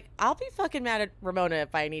Dorinda's like, I'll be fucking mad at Ramona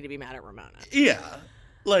if I need to be mad at Ramona. Yeah.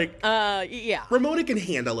 Like, yeah. Ramona can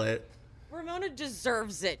handle it. Ramona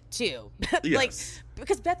deserves it too. Yes. Like,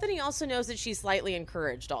 because Bethany also knows that she slightly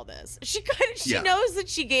encouraged all this. She knows that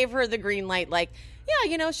she gave her the green light. Like, yeah,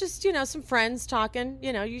 you know, it's just, you know, some friends talking.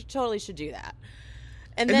 You know, you totally should do that.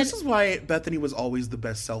 And then, this is why Bethany was always the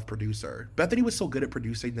best self-producer. Bethany was so good at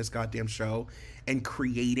producing this goddamn show and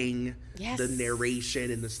creating the narration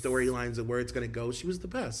and the storylines and where it's going to go. She was the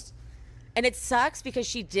best. And it sucks because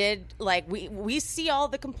she did, like, we see all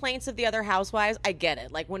the complaints of the other housewives. I get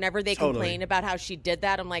it. Like, whenever they complain about how she did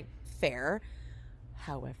that, I'm like, fair.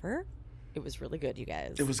 However, it was really good, you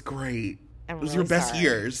guys. It was great. It was your best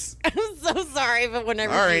years. I'm so sorry, but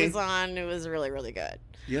whenever she was on, it was really, really good.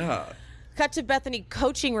 Yeah. Cut to Bethany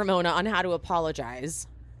coaching Ramona on how to apologize.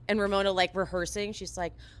 And Ramona, like, rehearsing. She's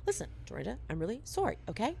like, listen, Dorinda, I'm really sorry,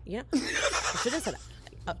 okay? You know, I should have said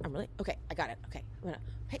that. I'm really, okay, I got it, okay.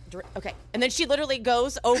 Hey, okay. And then she literally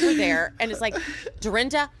goes over there and is like,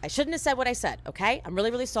 Dorinda, I shouldn't have said what I said, okay? I'm really,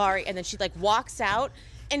 really sorry. And then she, like, walks out.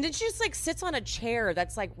 And then she just, like, sits on a chair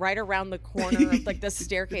that's, like, right around the corner of, like, the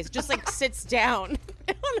staircase. Just, like, sits down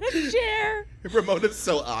on a chair. Ramona's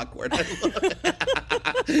so awkward. I love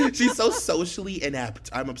it. She's so socially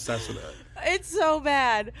inept. I'm obsessed with it. It's so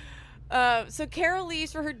bad. So Carol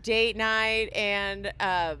leaves for her date night, and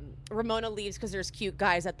Ramona leaves because there's cute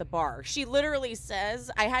guys at the bar. She literally says,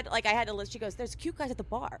 I had to list. She goes, there's cute guys at the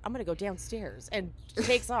bar. I'm going to go downstairs, and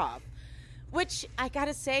takes off. Which, I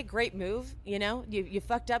gotta say, great move, you know? You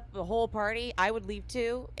fucked up the whole party. I would leave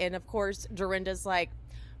too. And, of course, Dorinda's like,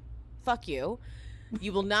 fuck you. I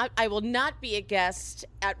will not be a guest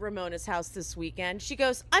at Ramona's house this weekend. She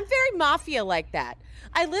goes, I'm very mafia like that.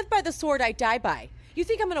 I live by the sword I die by. You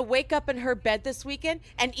think I'm gonna wake up in her bed this weekend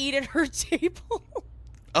and eat at her table?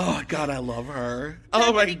 Oh, God, I love her.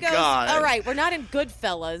 Oh, my God. All right, we're not in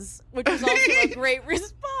Goodfellas, which is also a great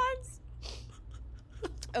response.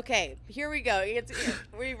 Okay, here we go.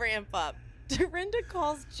 We ramp up. Dorinda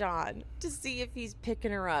calls John to see if he's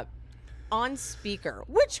picking her up on speaker,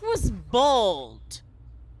 which was bold.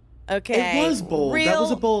 Okay. It was bold. That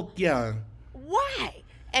was a bold, yeah. Why?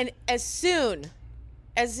 And as soon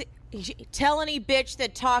as tell any bitch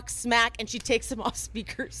that talks smack, and she takes him off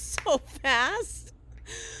speaker so fast.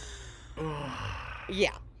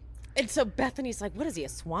 Yeah. And so Bethany's like, what is he, a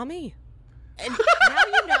swami? And now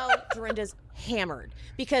you know Dorinda's hammered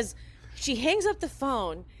because she hangs up the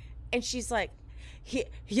phone and she's like,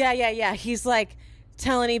 yeah. He's like,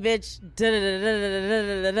 tell any bitch,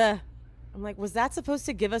 da-da-da-da-da-da-da-da. I'm like, was that supposed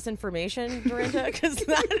to give us information, Dorinda? Because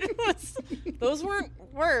those weren't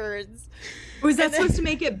words. Was that supposed to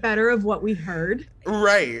make it better of what we heard?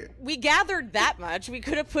 Right. We gathered that much. We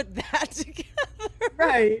could have put that together.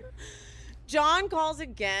 Right. John calls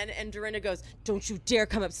again, and Dorinda goes, don't you dare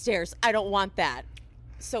come upstairs. I don't want that.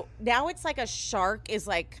 So now it's like a shark is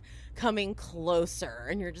like coming closer,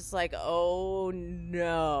 and you're just like, oh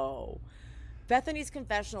no. Bethany's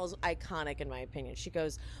confessional is iconic in my opinion. She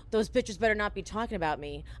goes, those bitches better not be talking about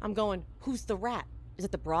me. I'm going, who's the rat? Is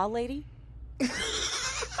it the bra lady?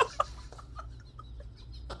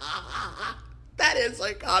 That is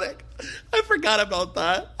iconic. I forgot about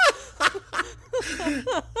that.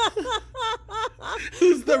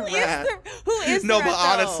 Who's the rat? Who is the no, rat, but though?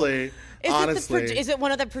 honestly, is it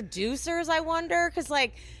one of the producers? I wonder, because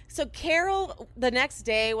like, so Carol the next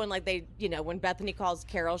day when like they, you know, when Bethany calls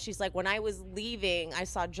Carol, she's like, when I was leaving, I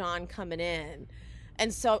saw John coming in,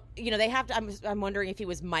 and so you know they have to. I'm wondering if he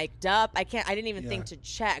was mic'd up. I didn't even think to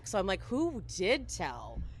check. So I'm like, who did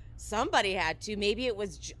tell? Somebody had to. Maybe it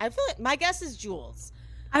was. I feel like my guess is Jules.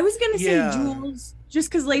 I was going to say Jules, just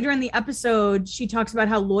because later in the episode, she talks about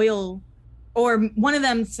how loyal, or one of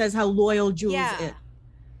them says how loyal Jules is.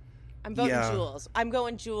 I'm voting Jules. I'm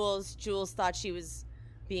going Jules. Jules thought she was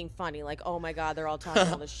being funny. Like, oh my God, they're all talking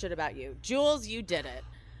all this shit about you. Jules, you did it.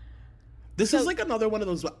 This is like another one of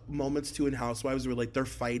those moments too in Housewives where like they're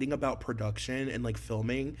fighting about production and like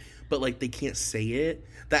filming, but like they can't say it.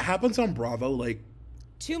 That happens on Bravo like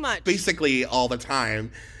too much. Basically all the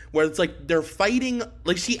time. Where it's like they're fighting,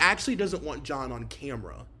 like she actually doesn't want John on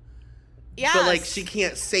camera. Yeah. But like she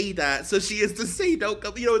can't say that, so she has to say don't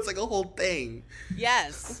come. You know, it's like a whole thing.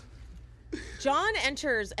 Yes. John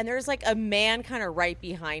enters, and there's like a man kind of right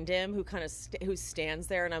behind him who kind of who stands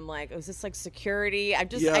there, and I'm like, is this like security? I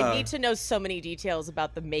need to know so many details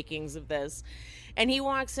about the makings of this. And he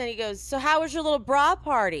walks in, he goes, so how was your little bra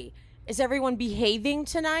party? Is everyone behaving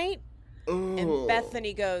tonight? Ooh. And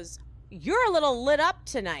Bethany goes, you're a little lit up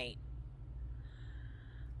tonight.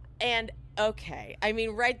 And okay, I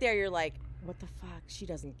mean, right there, you're like, what the fuck? She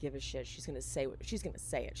doesn't give a shit. She's gonna say it. She's gonna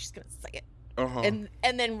say it. Uh-huh.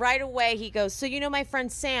 And then right away he goes, so you know my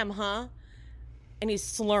friend Sam, huh? And he's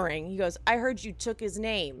slurring. He goes, I heard you took his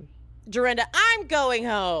name. Dorinda, I'm going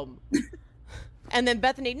home. And then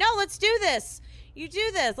Bethany, no, let's do this. You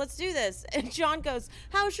do this. Let's do this. And John goes,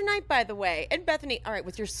 how was your night, by the way? And Bethany, all right,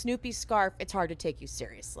 with your Snoopy scarf, it's hard to take you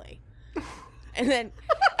seriously. And then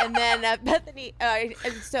Bethany, and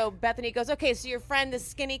so Bethany goes, okay, so your friend, the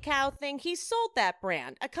Skinny Cow thing, he sold that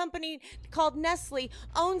brand. A company called Nestle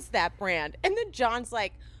owns that brand. And then John's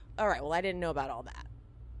like, all right, well, I didn't know about all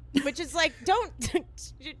that. Which is like, don't,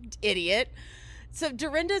 idiot. So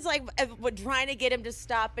Dorinda's like trying to get him to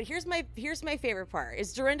stop. But here's my favorite part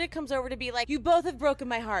is Dorinda comes over to be like, you both have broken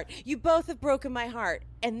my heart. You both have broken my heart.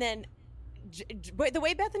 And then the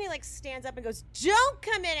way Bethany like stands up and goes, don't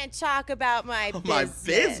come in and talk about my business. My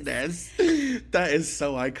business? That is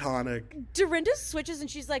so iconic. Dorinda switches and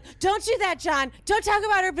she's like, don't do that, John. Don't talk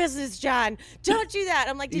about her business, John. Don't do that.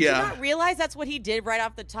 I'm like, did you not realize that's what he did right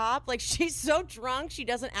off the top? Like, she's so drunk, she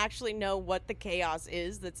doesn't actually know what the chaos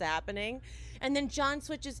is that's happening. And then John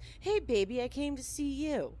switches, hey, baby, I came to see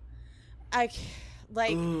you.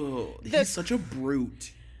 He's such a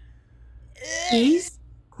brute. He's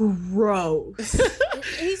gross.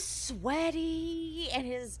 He's sweaty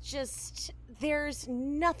and there's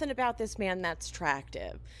nothing about this man that's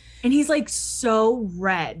attractive. And he's like so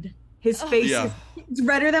red. His face is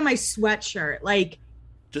redder than my sweatshirt. Like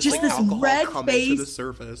just like this red face to the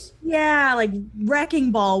surface. Yeah, like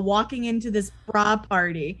wrecking ball walking into this bra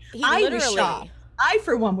party. I was shocked. I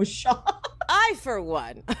for one was shocked. I for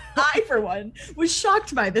one was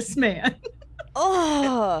shocked by this man.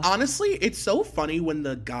 Oh, honestly, it's so funny when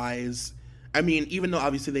the guys, I mean, even though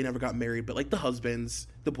obviously they never got married, but like the husbands,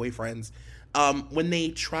 the boyfriends, when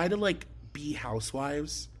they try to like be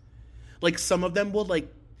housewives, like some of them will like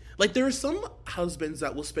there are some husbands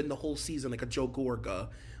that will spend the whole season like a Joe Gorga,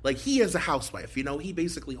 like he is a housewife, you know, he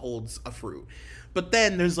basically holds a fruit. But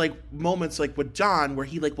then there's like moments like with John where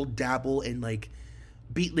he like will dabble in like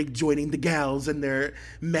joining the gals and their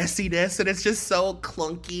messiness, and it's just so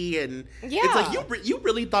clunky, and it's like you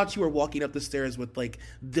really thought you were walking up the stairs with like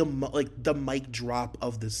the mic drop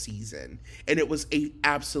of the season, and it was a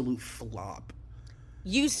absolute flop.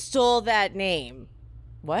 You stole that name.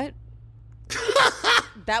 What?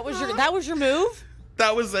 That was your move?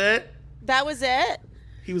 That was it. That was it?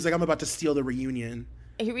 He was like, I'm about to steal the reunion.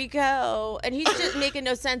 Here we go. And he's just making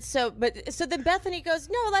no sense. So then Bethany goes,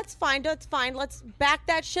 no, that's fine. That's fine. Let's back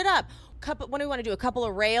that shit up. What do we want to do? A couple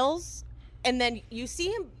of rails? And then you see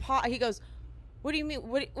him he goes, what do you mean?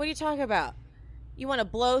 What are you talking about? You want to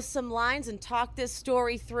blow some lines and talk this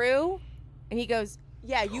story through? And he goes,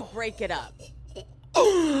 yeah, you break it up.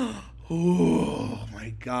 Oh my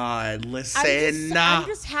God! Listen, I'm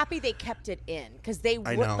just happy they kept it in because they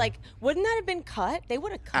would wouldn't that have been cut? They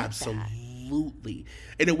would have cut absolutely,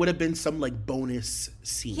 and it would have been some like bonus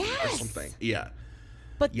scene or something. Yeah,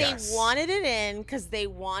 but they wanted it in because they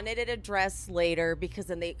wanted it addressed later because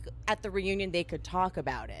then at the reunion they could talk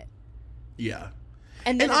about it. Yeah,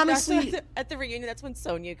 and then honestly, at the reunion, that's when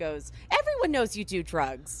Sonia goes, "Everyone knows you do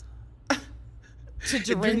drugs." To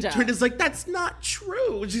Dorinda. Dorinda's like, that's not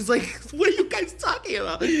true. She's like, what are you guys talking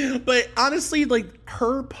about? But honestly, like,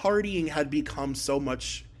 her partying had become so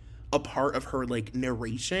much a part of her, like,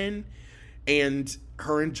 narration, and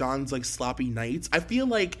her and John's, like, sloppy nights. I feel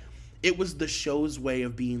like it was the show's way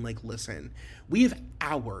of being like, listen, we have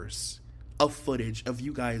hours of footage of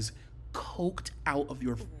you guys coked out of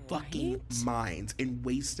your fucking minds and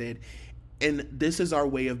wasted. And this is our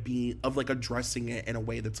way of addressing it in a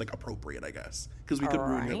way that's like appropriate, I guess, because we could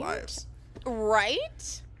ruin your lives.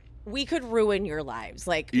 Right? we could ruin your lives.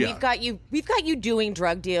 Like, Yeah. we've got you doing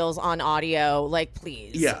drug deals on audio. Like,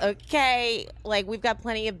 please. Yeah. Okay. Like, we've got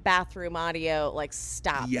plenty of bathroom audio. Like,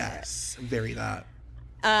 stop. Yes, very that.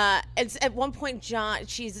 It's at one point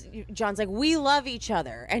John's like, we love each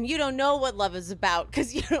other, and you don't know what love is about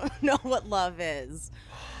because you don't know what love is.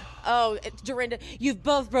 Oh, Dorinda, you've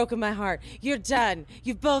both broken my heart. You're done.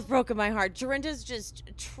 You've both broken my heart. Dorinda's just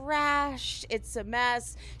trashed. It's a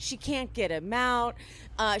mess. She can't get him out.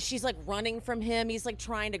 She's like running from him. He's like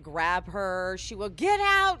trying to grab her. She will get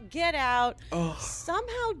out, get out. Ugh.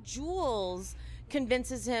 Somehow Jules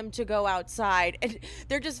convinces him to go outside, and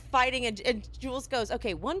they're just fighting, and Jules goes,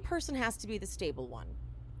 okay, one person has to be the stable one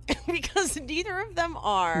because neither of them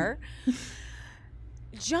are.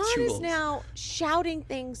 John Jules. is now shouting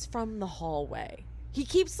things from the hallway. He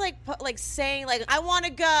keeps like saying like, I want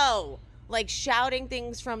to go, like shouting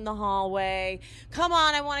things from the hallway. Come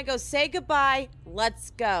on, I want to go. Say goodbye.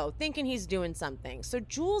 Let's go. Thinking he's doing something. So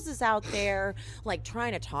Jules is out there like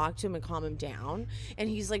trying to talk to him and calm him down. And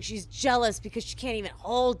he's like, she's jealous because she can't even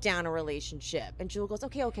hold down a relationship. And Jules goes,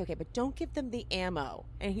 okay, but don't give them the ammo.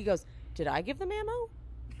 And he goes, did I give them ammo?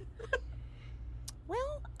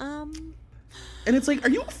 Well, And it's like, are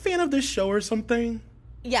you a fan of this show or something?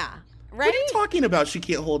 yeah. Right? What are you talking about? She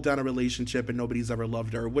can't hold down a relationship and nobody's ever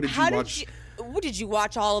loved her. What did you watch? Did you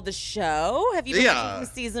watch all of the show? Have you been Yeah. watching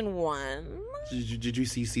season 1? Did you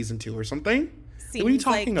see season 2 or something? Seems What are you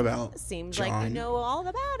talking about? Seems John? like you know all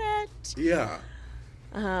about it. Yeah.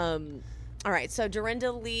 All right, so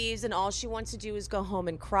Dorinda leaves, and all she wants to do is go home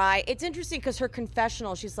and cry. It's interesting because her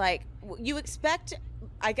confessional, she's like, you expect,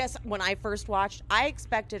 I guess when I first watched, I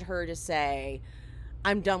expected her to say,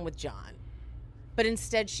 I'm done with John. But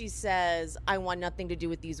instead she says, I want nothing to do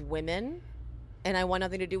with these women, and I want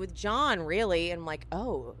nothing to do with John, really. And I'm like,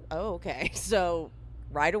 oh, okay. So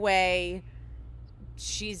right away,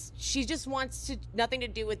 she just wants nothing to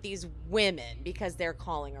do with these women because they're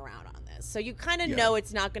calling around on this. So you kind of know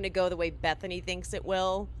it's not going to go the way Bethany thinks it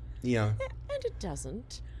will. Yeah. And it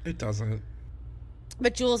doesn't. It doesn't.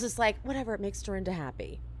 But Jules is like, whatever, it makes Dorinda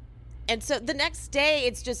happy. And so the next day,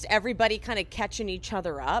 it's just everybody kind of catching each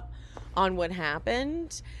other up on what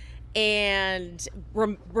happened. And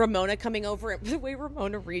Ramona coming over. The way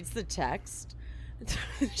Ramona reads the text,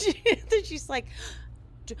 she's like,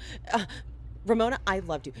 Ramona, I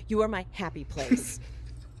loved you. You are my happy place.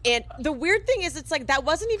 And the weird thing is, it's like, that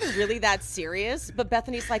wasn't even really that serious. But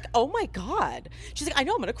Bethany's like, oh my God. She's like, I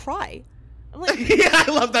know, I'm going to cry. I'm like, Yeah, I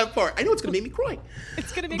love that part. I know it's going to make me cry.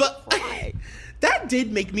 It's going to make me cry. That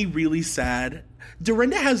did make me really sad.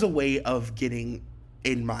 Dorinda has a way of getting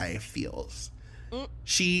in my feels.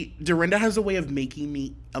 Dorinda has a way of making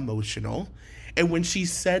me emotional. And when she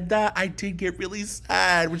said that, I did get really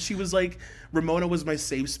sad. When she was like, Ramona was my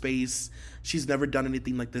safe space. She's never done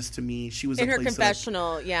anything like this to me. She was In a her place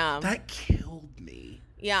confessional, that killed me.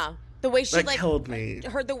 Yeah. The way she killed me.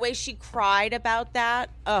 The way she cried about that.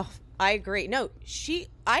 Oh, I agree. No,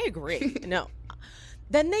 I agree. No.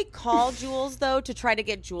 Then they call Jules, though, to try to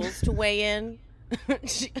get Jules to weigh in.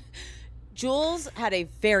 Jules had a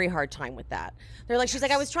very hard time with that. They're like, she's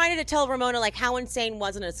like, I was trying to tell Ramona, like, how insane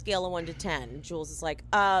was it on a scale of 1 to 10. And Jules is like,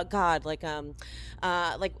 God, like,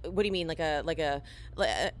 what do you mean?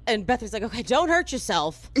 And Bethany's like, okay, don't hurt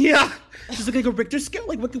yourself. Yeah. She's like a Richter scale?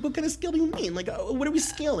 Like, what kind of scale do you mean? Like, what are we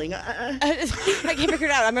scaling? I can't figure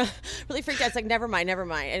it out. I'm really freaked out. It's like, never mind.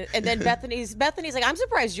 And then Bethany's like, I'm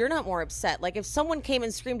surprised you're not more upset. Like, if someone came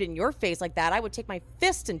and screamed in your face like that, I would take my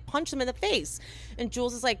fist and punch them in the face. And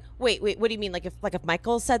Jules is like, wait, what do you mean? Like if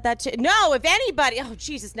Michael said that to, no, if anybody, oh,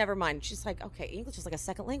 Jesus, never mind. She's like, okay, English is like a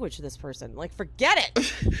second language to this person. Like, forget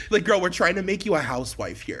it. Like, girl, we're trying to make you a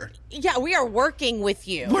housewife here. Yeah, we are working with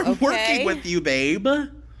you. We're working with you, babe.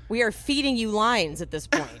 We are feeding you lines at this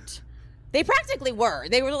point. They practically were.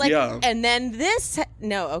 They were like, Yeah. And then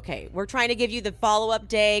we're trying to give you the follow-up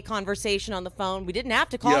day conversation on the phone. We didn't have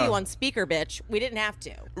to call you on speaker, bitch. We didn't have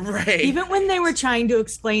to. Right. Even when they were trying to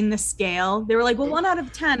explain the scale, they were like, well, 1 out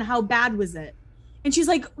of 10, how bad was it? And she's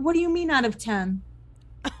like, what do you mean out of 10?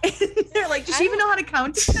 They're like, does she even know how to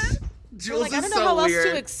count to 10? Jules Like, I don't is know so how weird.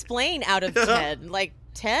 else to explain out of 10. Like,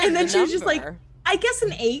 10. And then the she was just like, number. I guess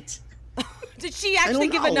an 8. Did she actually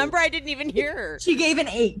give a know. number? I didn't even hear her. She gave an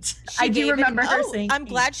 8. I do gave remember her oh, saying I'm 8.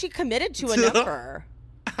 glad she committed to a number.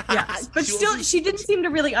 Yes, but Jules still, is- she didn't seem to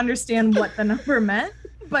really understand what the number meant.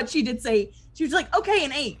 But she did say, she was like, okay,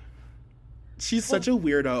 an 8. She's such a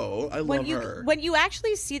weirdo. I love When her. when you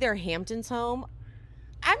actually see their Hamptons home,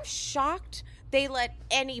 I'm shocked they let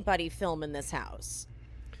anybody film in this house.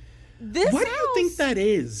 This Why do you think house- that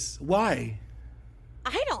is? Why?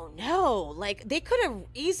 I don't know. Like, they could have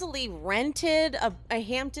easily rented a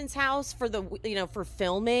Hamptons house for for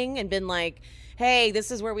filming and been like, hey,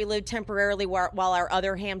 this is where we live temporarily while our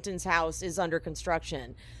other Hamptons house is under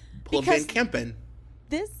construction. Pull Van Kempen.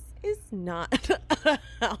 This is not a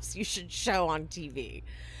house you should show on TV.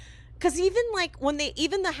 Because even like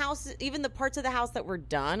even the parts of the house that were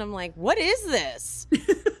done, I'm like, what is this?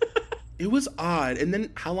 It was odd. And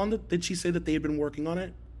then how long did she say that they had been working on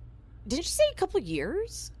it? Didn't she say a couple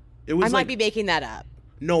years? It was might be making that up.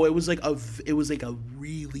 No, it was like a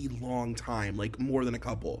really long time, like more than a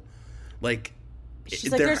couple. Like,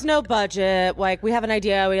 she's like, there's no budget. Like, we have an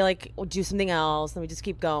idea. We'll do something else. Then we just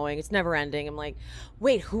keep going. It's never ending. I'm like,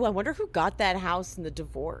 wait, I wonder who got that house in the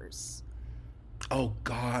divorce? Oh,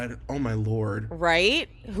 God. Oh, my Lord. Right?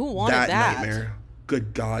 Who wanted that? That nightmare.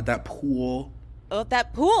 Good God. That pool. Oh,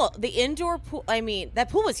 that pool. The indoor pool. I mean, that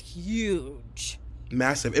pool was huge.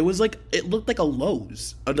 Massive. It was like, it looked like a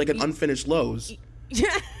Lowe's. Like an unfinished Lowe's.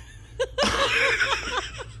 Yeah.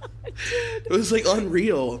 It was like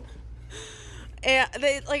unreal. And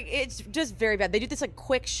it's just very bad. They do this like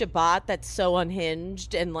quick Shabbat that's so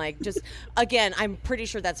unhinged and like just again, I'm pretty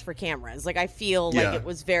sure that's for cameras. Like I feel like it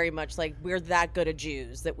was very much like we're that good at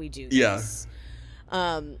Jews that we do this.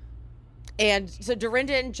 Yeah. And so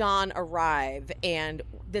Dorinda and John arrive, and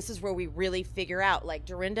this is where we really figure out like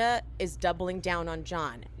Dorinda is doubling down on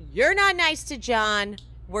John. You're not nice to John.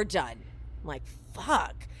 We're done. I'm like,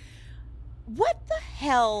 fuck. What the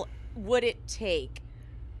hell would it take?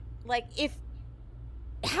 Like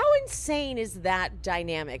how insane is that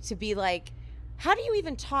dynamic to be like, how do you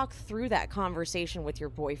even talk through that conversation with your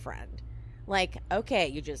boyfriend? Like, okay,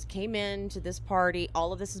 you just came into this party.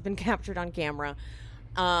 All of this has been captured on camera.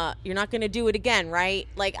 You're not going to do it again, right?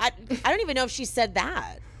 Like, I don't even know if she said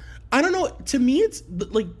that. I don't know. To me, it's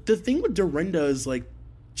like the thing with Dorinda is like,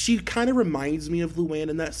 she kind of reminds me of Luann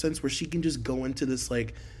in that sense where she can just go into this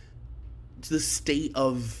like, to the state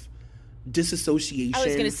of disassociation. I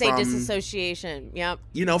was going to say disassociation. Yep.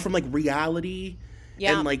 You know, from like reality.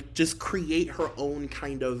 Yeah. And like just create her own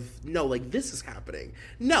kind of, no, like this is happening.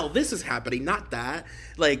 No, this is happening, not that.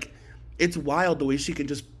 Like, it's wild the way she can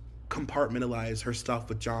just compartmentalize her stuff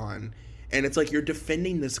with John. And it's like you're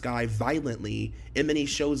defending this guy violently, and then he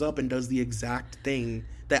shows up and does the exact thing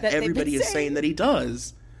that everybody is saying that he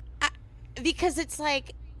does. Because it's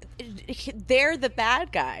like they're the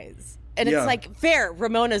bad guys. And it's like, fair,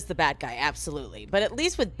 Ramona's the bad guy, absolutely. But at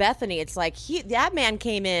least with Bethany, it's like that man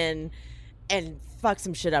came in and fucked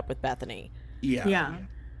some shit up with Bethany. Yeah. Yeah.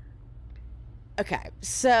 Okay,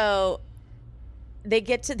 so they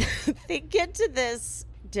get to this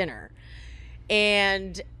dinner,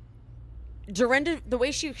 and Dorinda, the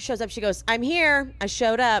way she shows up, she goes, "I'm here. I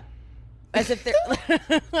showed up," as if they're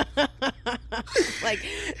like,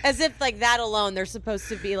 as if like that alone, they're supposed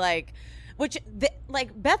to be like. Which, like,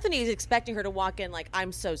 Bethany is expecting her to walk in like,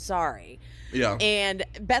 I'm so sorry. Yeah. And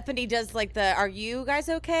Bethany does, like, are you guys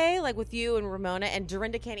okay? Like, with you and Ramona. And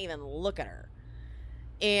Dorinda can't even look at her.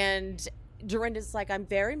 And Dorinda's like, I'm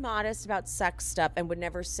very modest about sex stuff and would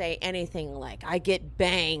never say anything like, I get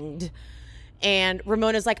banged. And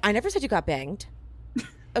Ramona's like, I never said you got banged.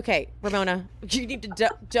 Okay, Ramona, you need to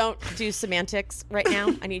don't do semantics right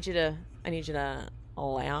now. I need you to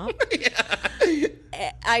laugh. Yeah.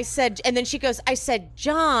 I said, and then she goes, I said,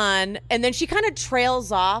 John, and then she kind of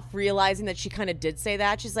trails off, realizing that she kind of did say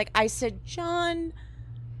that. She's like, I said, John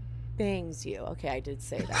bangs you. Okay, I did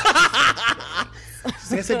say that.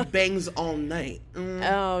 So I said bangs all night.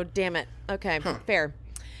 Oh, damn it. Okay, fair.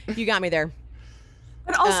 You got me there.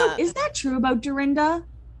 But also, is that true about Dorinda?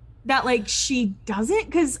 That, like, she doesn't?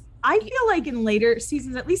 Because I feel like in later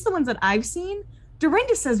seasons, at least the ones that I've seen,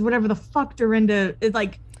 Dorinda says whatever the fuck Dorinda is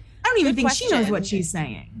like. I don't even think she knows what she's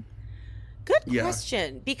saying. Good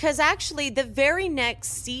question. Because actually, the very next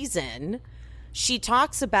season, she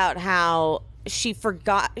talks about how she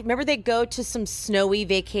forgot. Remember, they go to some snowy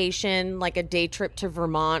vacation, like a day trip to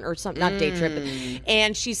Vermont or something. Not day trip.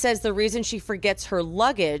 And she says the reason she forgets her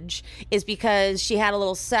luggage is because she had a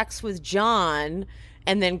little sex with John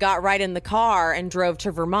and then got right in the car and drove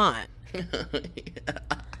to Vermont.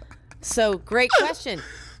 So, great question.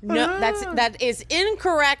 No, that is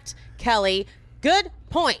incorrect, Kelly. Good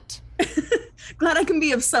point. Glad I can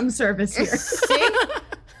be of some service here. See?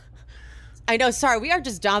 I know. Sorry, we are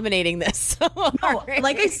just dominating this. No,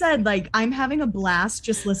 like I said, like I'm having a blast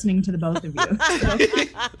just listening to the both of you. So,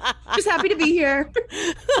 just happy to be here.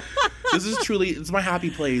 This is truly, it's my happy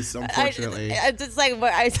place, unfortunately. It's like,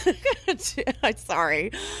 I'm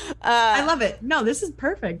sorry. I love it. No, this is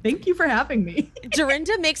perfect. Thank you for having me.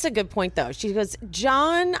 Dorinda makes a good point, though. She goes,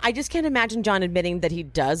 John, I just can't imagine John admitting that he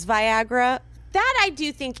does Viagra. That I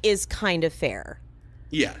do think is kind of fair.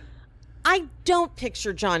 Yeah. I don't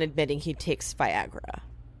picture John admitting he takes Viagra.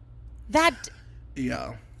 That...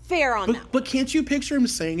 Yeah. Fair on that. But can't you picture him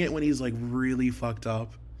saying it when he's like really fucked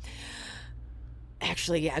up?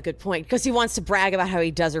 Actually, yeah, good point. Because he wants to brag about how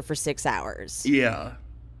he does her for 6 hours. Yeah.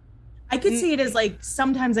 I could see it as like,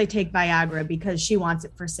 sometimes I take Viagra because she wants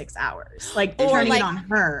it for 6 hours. Like, Or turning like, it on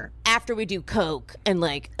her. After we do coke and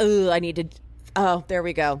like, oh, I need to... Oh, there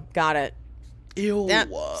we go. Got it. Ew.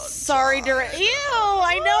 Sorry, Ew,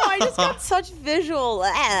 I know. I just got such visual.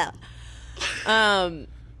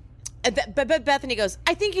 But Bethany goes,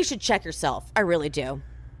 I think you should check yourself. I really do.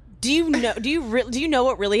 Do you know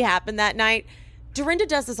what really happened that night? Dorinda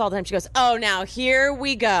does this all the time. She goes, oh, now here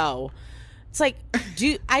we go. It's like,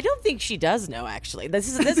 I don't think she does know, actually.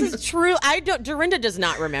 This is true. Dorinda does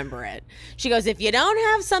not remember it. She goes, if you don't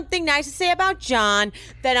have something nice to say about John,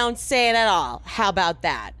 then don't say it at all. How about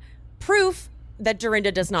that? Proof that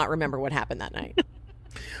Dorinda does not remember what happened that night.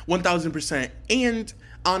 1000%. And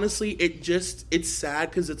honestly, it's sad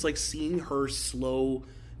because it's like seeing her slow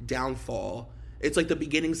downfall. It's like the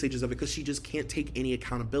beginning stages of it because she just can't take any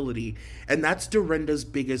accountability. And that's Dorinda's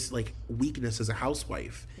biggest like weakness as a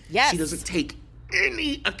housewife. Yes. She doesn't take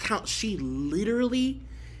any account. She literally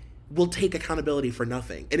will take accountability for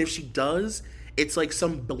nothing. And if she does, it's like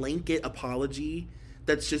some blanket apology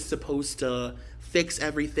that's just supposed to fix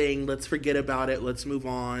everything. Let's forget about it. Let's move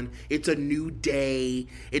on. It's a new day.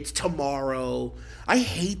 It's tomorrow. I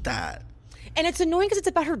hate that. And it's annoying because it's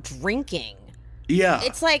about her drinking. Yeah.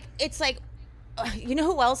 It's like, you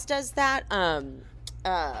know who else does that?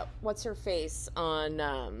 What's her face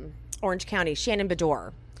on Orange County? Shannon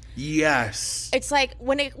Bedore. Yes. It's like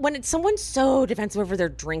when it's someone so defensive over their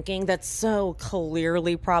drinking that's so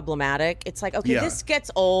clearly problematic. It's like, okay, this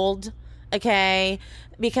gets old, okay?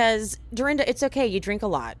 Because Dorinda, it's okay. You drink a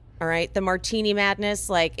lot, all right? The martini madness,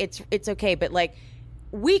 like it's okay, but like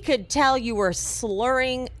we could tell you were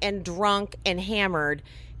slurring and drunk and hammered.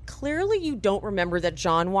 Clearly you don't remember that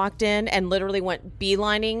John walked in and literally went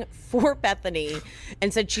beelining for Bethany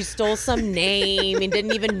and said she stole some name and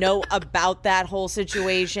didn't even know about that whole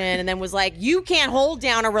situation, and then was like, you can't hold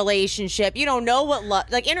down a relationship. You don't know what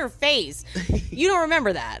love, like in her face. You don't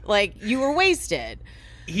remember that. Like you were wasted.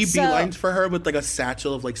 He beelines for her with like a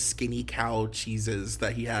satchel of like Skinny Cow cheeses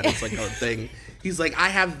that he had as like a thing. He's like, I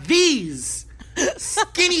have these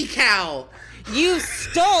Skinny Cow. You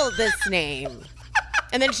stole this name.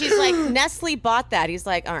 And then she's like, Nestle bought that. He's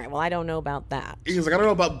like, all right, well, I don't know about that. He's like, I don't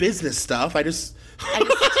know about business stuff. I just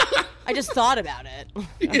thought about it.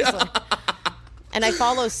 Yeah. Like, and I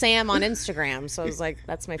follow Sam on Instagram, so I was like,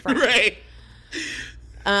 that's my friend. Right.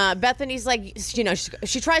 Bethany's like, you know,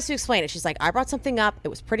 she tries to explain it. She's like, I brought something up. It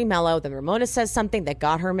was pretty mellow. Then Ramona says something that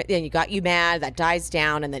got you mad. That dies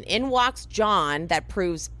down. And then in walks John. That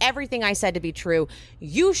proves everything I said to be true.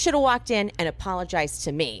 You should have walked in and apologized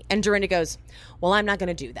to me. And Dorinda goes, well, I'm not going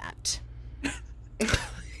to do that.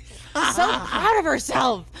 So proud of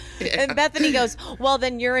herself. Yeah. And Bethany goes, well,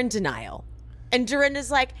 then you're in denial. And Dorinda's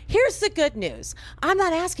like, here's the good news. I'm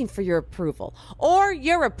not asking for your approval or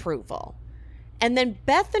your approval. And then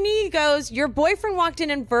Bethany goes, your boyfriend walked in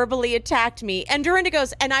and verbally attacked me. And Dorinda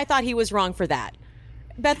goes, and I thought he was wrong for that.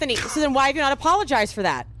 Bethany, so then why have you not apologized for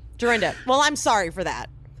that? Dorinda, well, I'm sorry for that.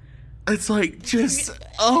 It's like, just,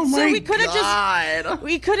 oh my God.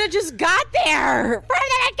 We could have just got there from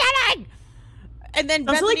the beginning. And then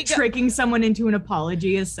also, Bethany like, tricking someone into an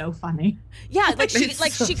apology is so funny. Yeah, like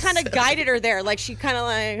she kind of guided her there. Like she kind of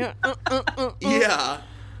like, Yeah.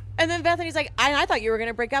 And then Bethany's like, I thought you were going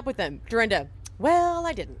to break up with him. Dorinda, well,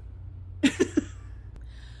 I didn't.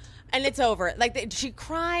 And it's over. Like she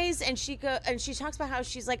cries and she talks about how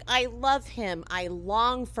she's like, I love him. I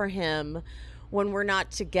long for him when we're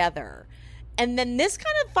not together. And then this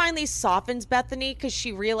kind of finally softens Bethany because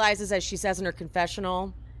she realizes, as she says in her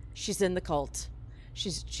confessional, she's in the cult.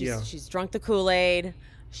 She's drunk the Kool-Aid.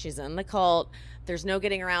 She's in the cult. There's no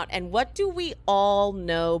getting her out. And what do we all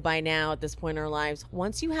know by now at this point in our lives?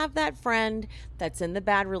 Once you have that friend that's in the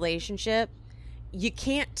bad relationship, you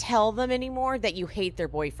can't tell them anymore that you hate their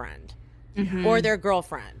boyfriend or their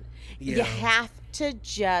girlfriend. Yeah. You have to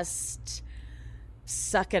just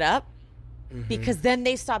suck it up because then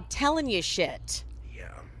they stop telling you shit. Yeah.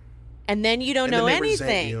 And then you don't know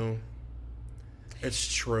anything.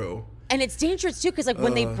 It's true. And it's dangerous too because like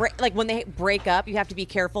when they break up, you have to be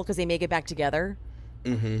careful because they may get back together.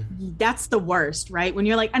 Mm-hmm. That's the worst, right? When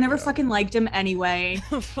you're like, I never fucking liked him anyway,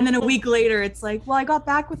 and then a week later, it's like, well, I got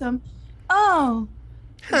back with him. Oh,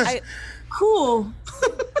 cool.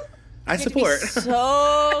 I support.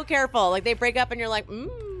 So careful. Like they break up, and you're like,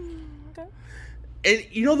 okay. And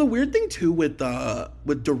you know the weird thing too with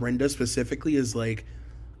Dorinda specifically is like,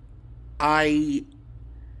 I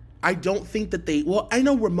don't think that well, I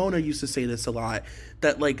know Ramona used to say this a lot,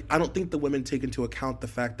 that like I don't think the women take into account the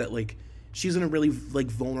fact that like she's in a really like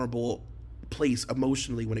vulnerable place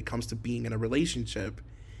emotionally when it comes to being in a relationship.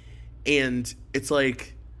 And it's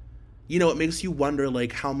like, you know, it makes you wonder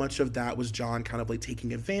like how much of that was John kind of like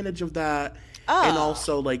taking advantage of that. And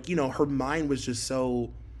also like, you know, her mind was just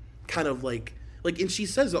so kind of like, and she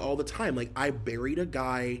says it all the time, like, I buried a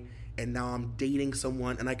guy and now I'm dating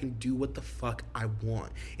someone and I can do what the fuck I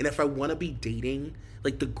want. And if I want to be dating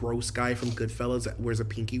like the gross guy from Goodfellas that wears a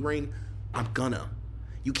pinky ring, I'm gonna.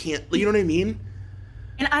 You can't, you know what I mean?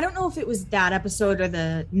 And I don't know if it was that episode or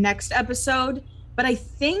the next episode, but I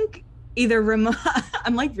think either Ramona,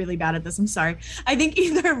 I'm like really bad at this, I'm sorry. I think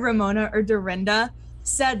either Ramona or Dorinda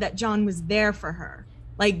said that John was there for her,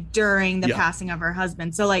 like during the passing of her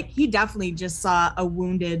husband. So like he definitely just saw a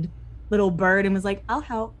wounded little bird and was like, I'll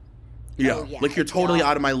help. Yeah, oh, yeah. Like you're totally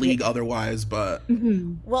out of my league otherwise, but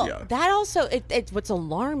well, that also it's what's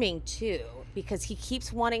alarming too, because he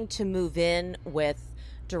keeps wanting to move in with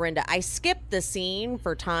Dorinda. I skipped the scene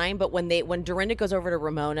for time, but when Dorinda goes over to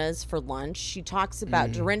Ramona's for lunch, she talks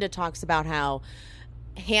about Dorinda talks about how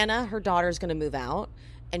Hannah, her daughter, is going to move out,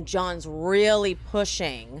 and John's really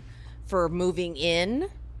pushing for moving in.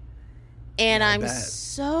 And I'm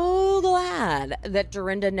so glad that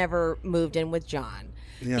Dorinda never moved in with John.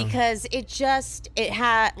 Yeah. Because it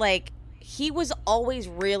had like he was always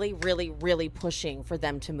really, really, really pushing for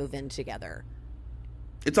them to move in together.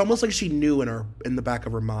 It's almost like she knew in the back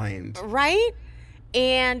of her mind. Right?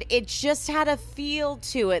 And it just had a feel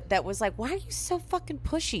to it that was like, why are you so fucking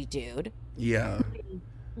pushy, dude? Yeah.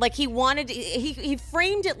 Like he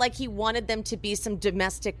framed it like he wanted them to be some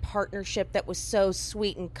domestic partnership that was so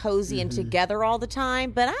sweet and cozy and together all the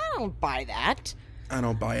time, but I don't buy that. I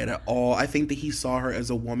don't buy it at all. I think that he saw her as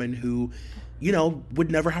a woman who, you know, would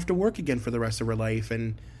never have to work again for the rest of her life,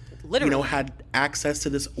 and literally, you know, had access to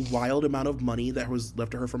this wild amount of money that was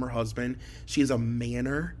left to her from her husband. She has a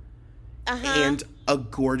manor and a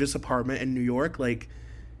gorgeous apartment in New York. Like,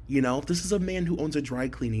 you know, this is a man who owns a dry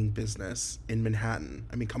cleaning business in Manhattan.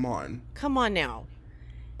 I mean, come on. Come on now.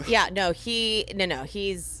 Yeah, no,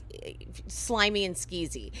 he's slimy and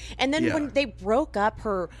skeezy. And then when they broke up,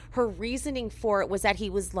 her reasoning for it was that he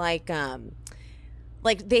was like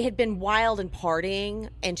they had been wild and partying,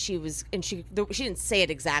 and she didn't say it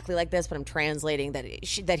exactly like this, but I'm translating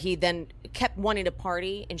that he then kept wanting to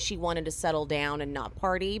party and she wanted to settle down and not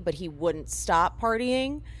party, but he wouldn't stop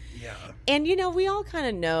partying. Yeah. And you know, we all kind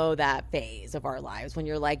of know that phase of our lives when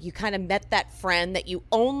you're like, you kind of met that friend that you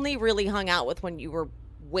only really hung out with when you were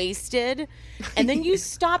wasted, and then you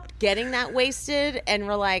stopped getting that wasted and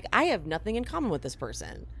were like, I have nothing in common with this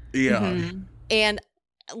person. Yeah. And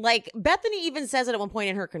like Bethany even says it at one point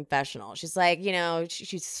in her confessional. She's like, you know,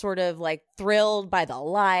 she's sort of like thrilled by the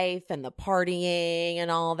life and the partying and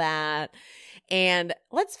all that. And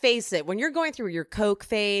let's face it, when you're going through your coke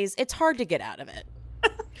phase, it's hard to get out of it.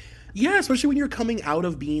 Yeah, especially when you're coming out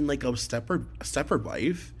of being like a stepper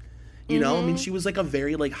wife. You know, I mean, she was like a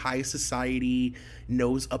very like high society,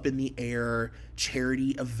 nose up in the air,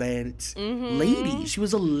 charity event lady. She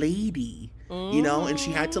was a lady, you know, and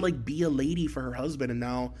she had to like be a lady for her husband. And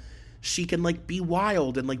now she can like be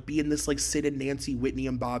wild and like be in this like Sid and Nancy, Whitney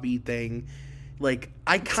and Bobby thing. Like,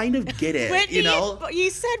 I kind of get it, Whitney, you know? You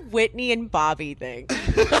said Whitney and Bobby thing.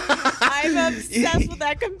 I'm obsessed with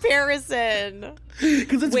that comparison.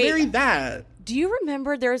 Because it's very that. Do you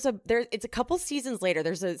remember it's a couple seasons later,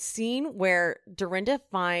 there's a scene where Dorinda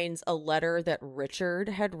finds a letter that Richard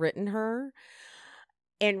had written her,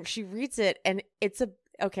 and she reads it, and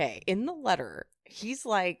in the letter, he's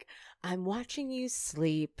like, I'm watching you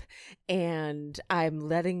sleep and I'm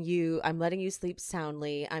letting you sleep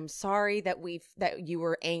soundly. I'm sorry that you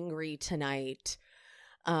were angry tonight.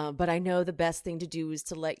 But I know the best thing to do is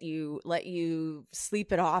to let you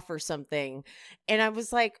sleep it off or something. And I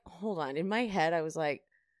was like, hold on. In my head, I was like,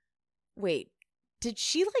 wait, did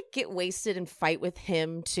she like get wasted and fight with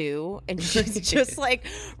him too? And she's just like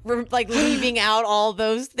leaving out all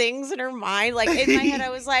those things in her mind. Like in my head,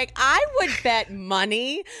 I was like, I would bet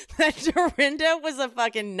money that Dorinda was a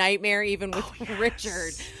fucking nightmare even with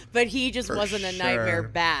Richard, but he just wasn't a nightmare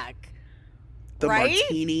back. The right?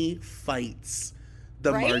 martini fights.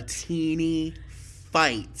 The martini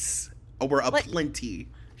fights were aplenty.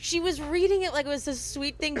 She was reading it like it was a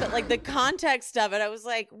sweet thing, but like the context of it, I was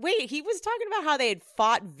like, wait, he was talking about how they had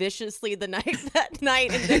fought viciously that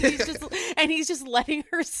night, and then he's just letting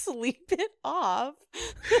her sleep it off.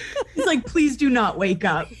 He's like, please do not wake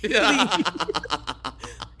up. Yeah.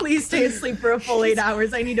 Please please stay asleep for a full 8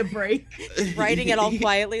 hours. I need a break. Writing it all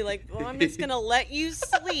quietly, like, well, I'm just gonna let you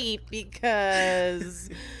sleep because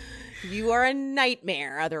you are a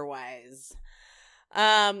nightmare otherwise.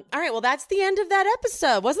 All right, well, that's the end of that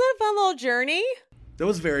episode. Wasn't that a fun little journey? That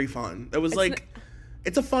was very fun. It was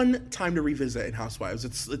it's a fun time to revisit in Housewives.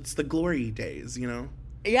 It's the glory days, you know?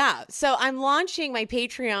 Yeah, so I'm launching my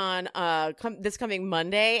Patreon this coming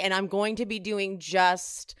Monday, and I'm going to be doing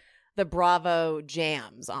just the Bravo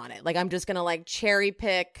jams on it. Like, I'm just gonna like cherry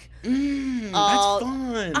pick. That's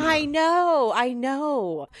fun. I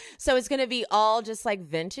know. So it's gonna be all just like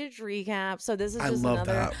vintage recap. So this is just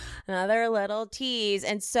another little tease.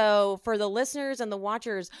 And so for the listeners and the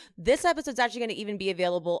watchers, this episode's actually gonna even be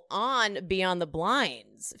available on Beyond the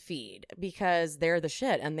Blinds feed because they're the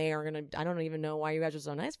shit, and they are gonna. I don't even know why you guys are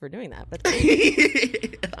so nice for doing that, but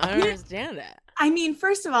I don't understand it. I mean,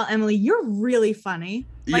 first of all, Emily, you're really funny.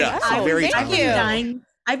 Like, I've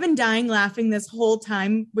been dying laughing this whole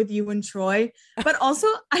time with you and Troy. But also,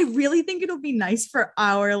 I really think it'll be nice for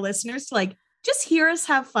our listeners to like just hear us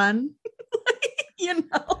have fun. You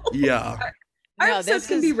know? Yeah. Our episodes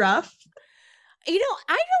can be rough. You know,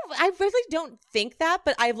 I really don't think that,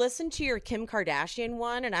 but I listened to your Kim Kardashian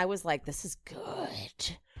one and I was like, this is good.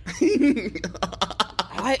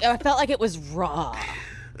 I felt like it was raw.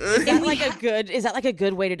 Is that like a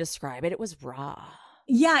good way to describe it? It was raw.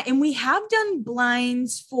 Yeah, and we have done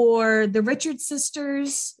blinds for the Richard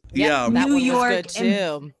sisters. Yeah, that New one York was good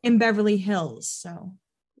too. And Beverly Hills. So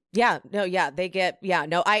they get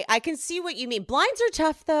I can see what you mean. Blinds are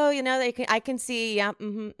tough though, you know. I can see, I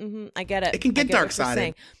get it. It can get dark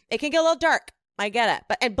sided. It can get a little dark. I get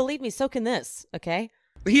it, and believe me, so can this. Okay.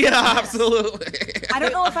 Yeah, absolutely. I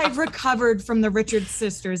don't know if I've recovered from the Richard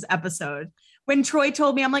sisters episode. When Troy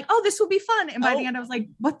told me, I'm like, oh, this will be fun. And by the end, I was like,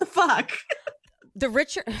 what the fuck? The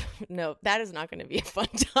Richard, no, that is not going to be a fun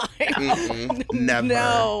time. Never.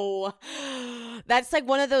 No. That's like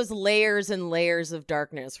one of those layers and layers of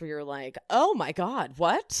darkness where you're like, oh my God,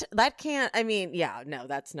 what? That can't, I mean, yeah, no,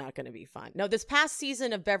 that's not going to be fun. No, this past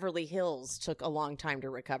season of Beverly Hills took a long time to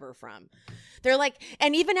recover from. They're like,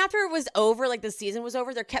 and even after it was over, like the season was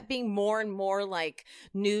over, there kept being more and more like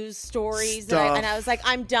news stories. And I was like,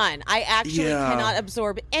 I'm done. I actually cannot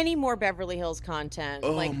absorb any more Beverly Hills content.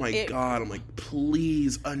 Oh my God. I'm like,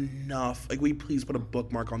 please, enough. Like, will you please put a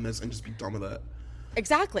bookmark on this and just be done with it?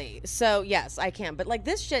 Exactly. So yes, I can. But like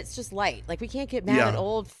this shit's just light. Like we can't get mad at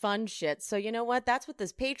old fun shit. So you know what? That's what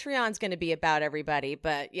this Patreon's going to be about, everybody.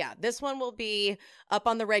 But yeah, this one will be up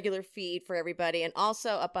on the regular feed for everybody and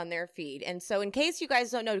also up on their feed. And so in case you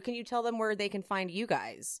guys don't know, can you tell them where they can find you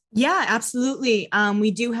guys? Yeah, absolutely.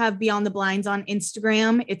 We do have Beyond the Blinds on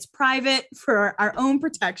Instagram. It's private for our own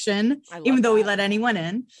protection, even though we let anyone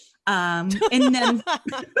in. And then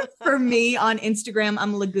for me on Instagram,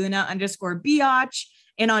 I'm Laguna_Biatch,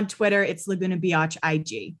 and on Twitter, it's Laguna Biatch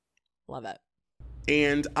IG. Love it.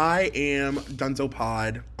 And I am Dunzo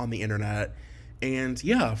Pod on the internet. And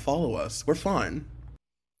yeah, follow us. We're fun.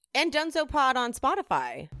 And Dunzo Pod on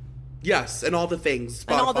Spotify. Yes, and all the things.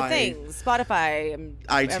 Spotify,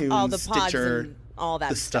 iTunes, all the pods, Stitcher, and all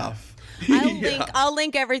that stuff. I'll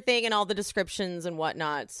link everything in all the descriptions and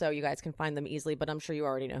whatnot so you guys can find them easily, but I'm sure you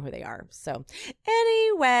already know who they are. So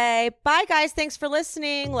anyway, bye guys. Thanks for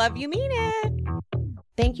listening. Love you, mean it.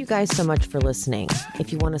 Thank you guys so much for listening.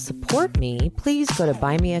 If you want to support me, please go to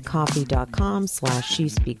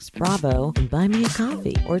buymeacoffee.com/SheSpeaksBravo and buy me a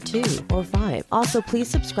coffee or 2 or 5. Also, please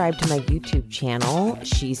subscribe to my YouTube channel,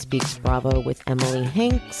 She Speaks Bravo with Emily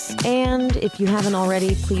Hanks. And if you haven't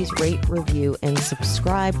already, please rate, review, and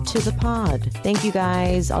subscribe to the pod. Thank you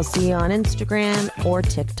guys. I'll see you on Instagram or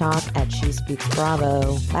TikTok at She Speaks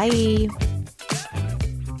Bravo. Bye.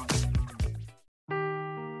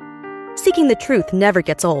 Seeking the truth never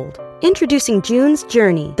gets old. Introducing June's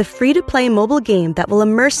Journey, the free-to-play mobile game that will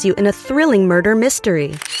immerse you in a thrilling murder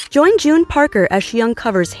mystery. Join June Parker as she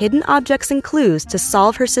uncovers hidden objects and clues to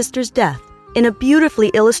solve her sister's death in a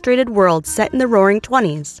beautifully illustrated world set in the Roaring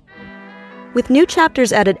 '20s. With new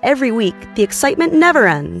chapters added every week, the excitement never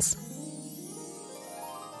ends.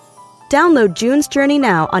 Download June's Journey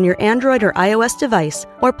now on your Android or iOS device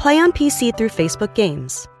or play on PC through Facebook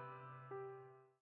Games.